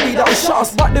thought maybe that'll shut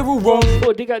us, but they're all wrong.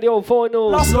 Or dig out the old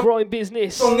finals, Grime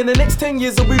business. In the next 10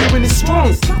 years, we'll be doing it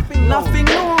strong. Nothing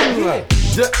wrong. Yeah.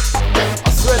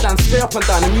 I swear down, straight up and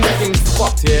down, the music game's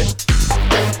fucked here.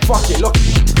 Fuck it, look.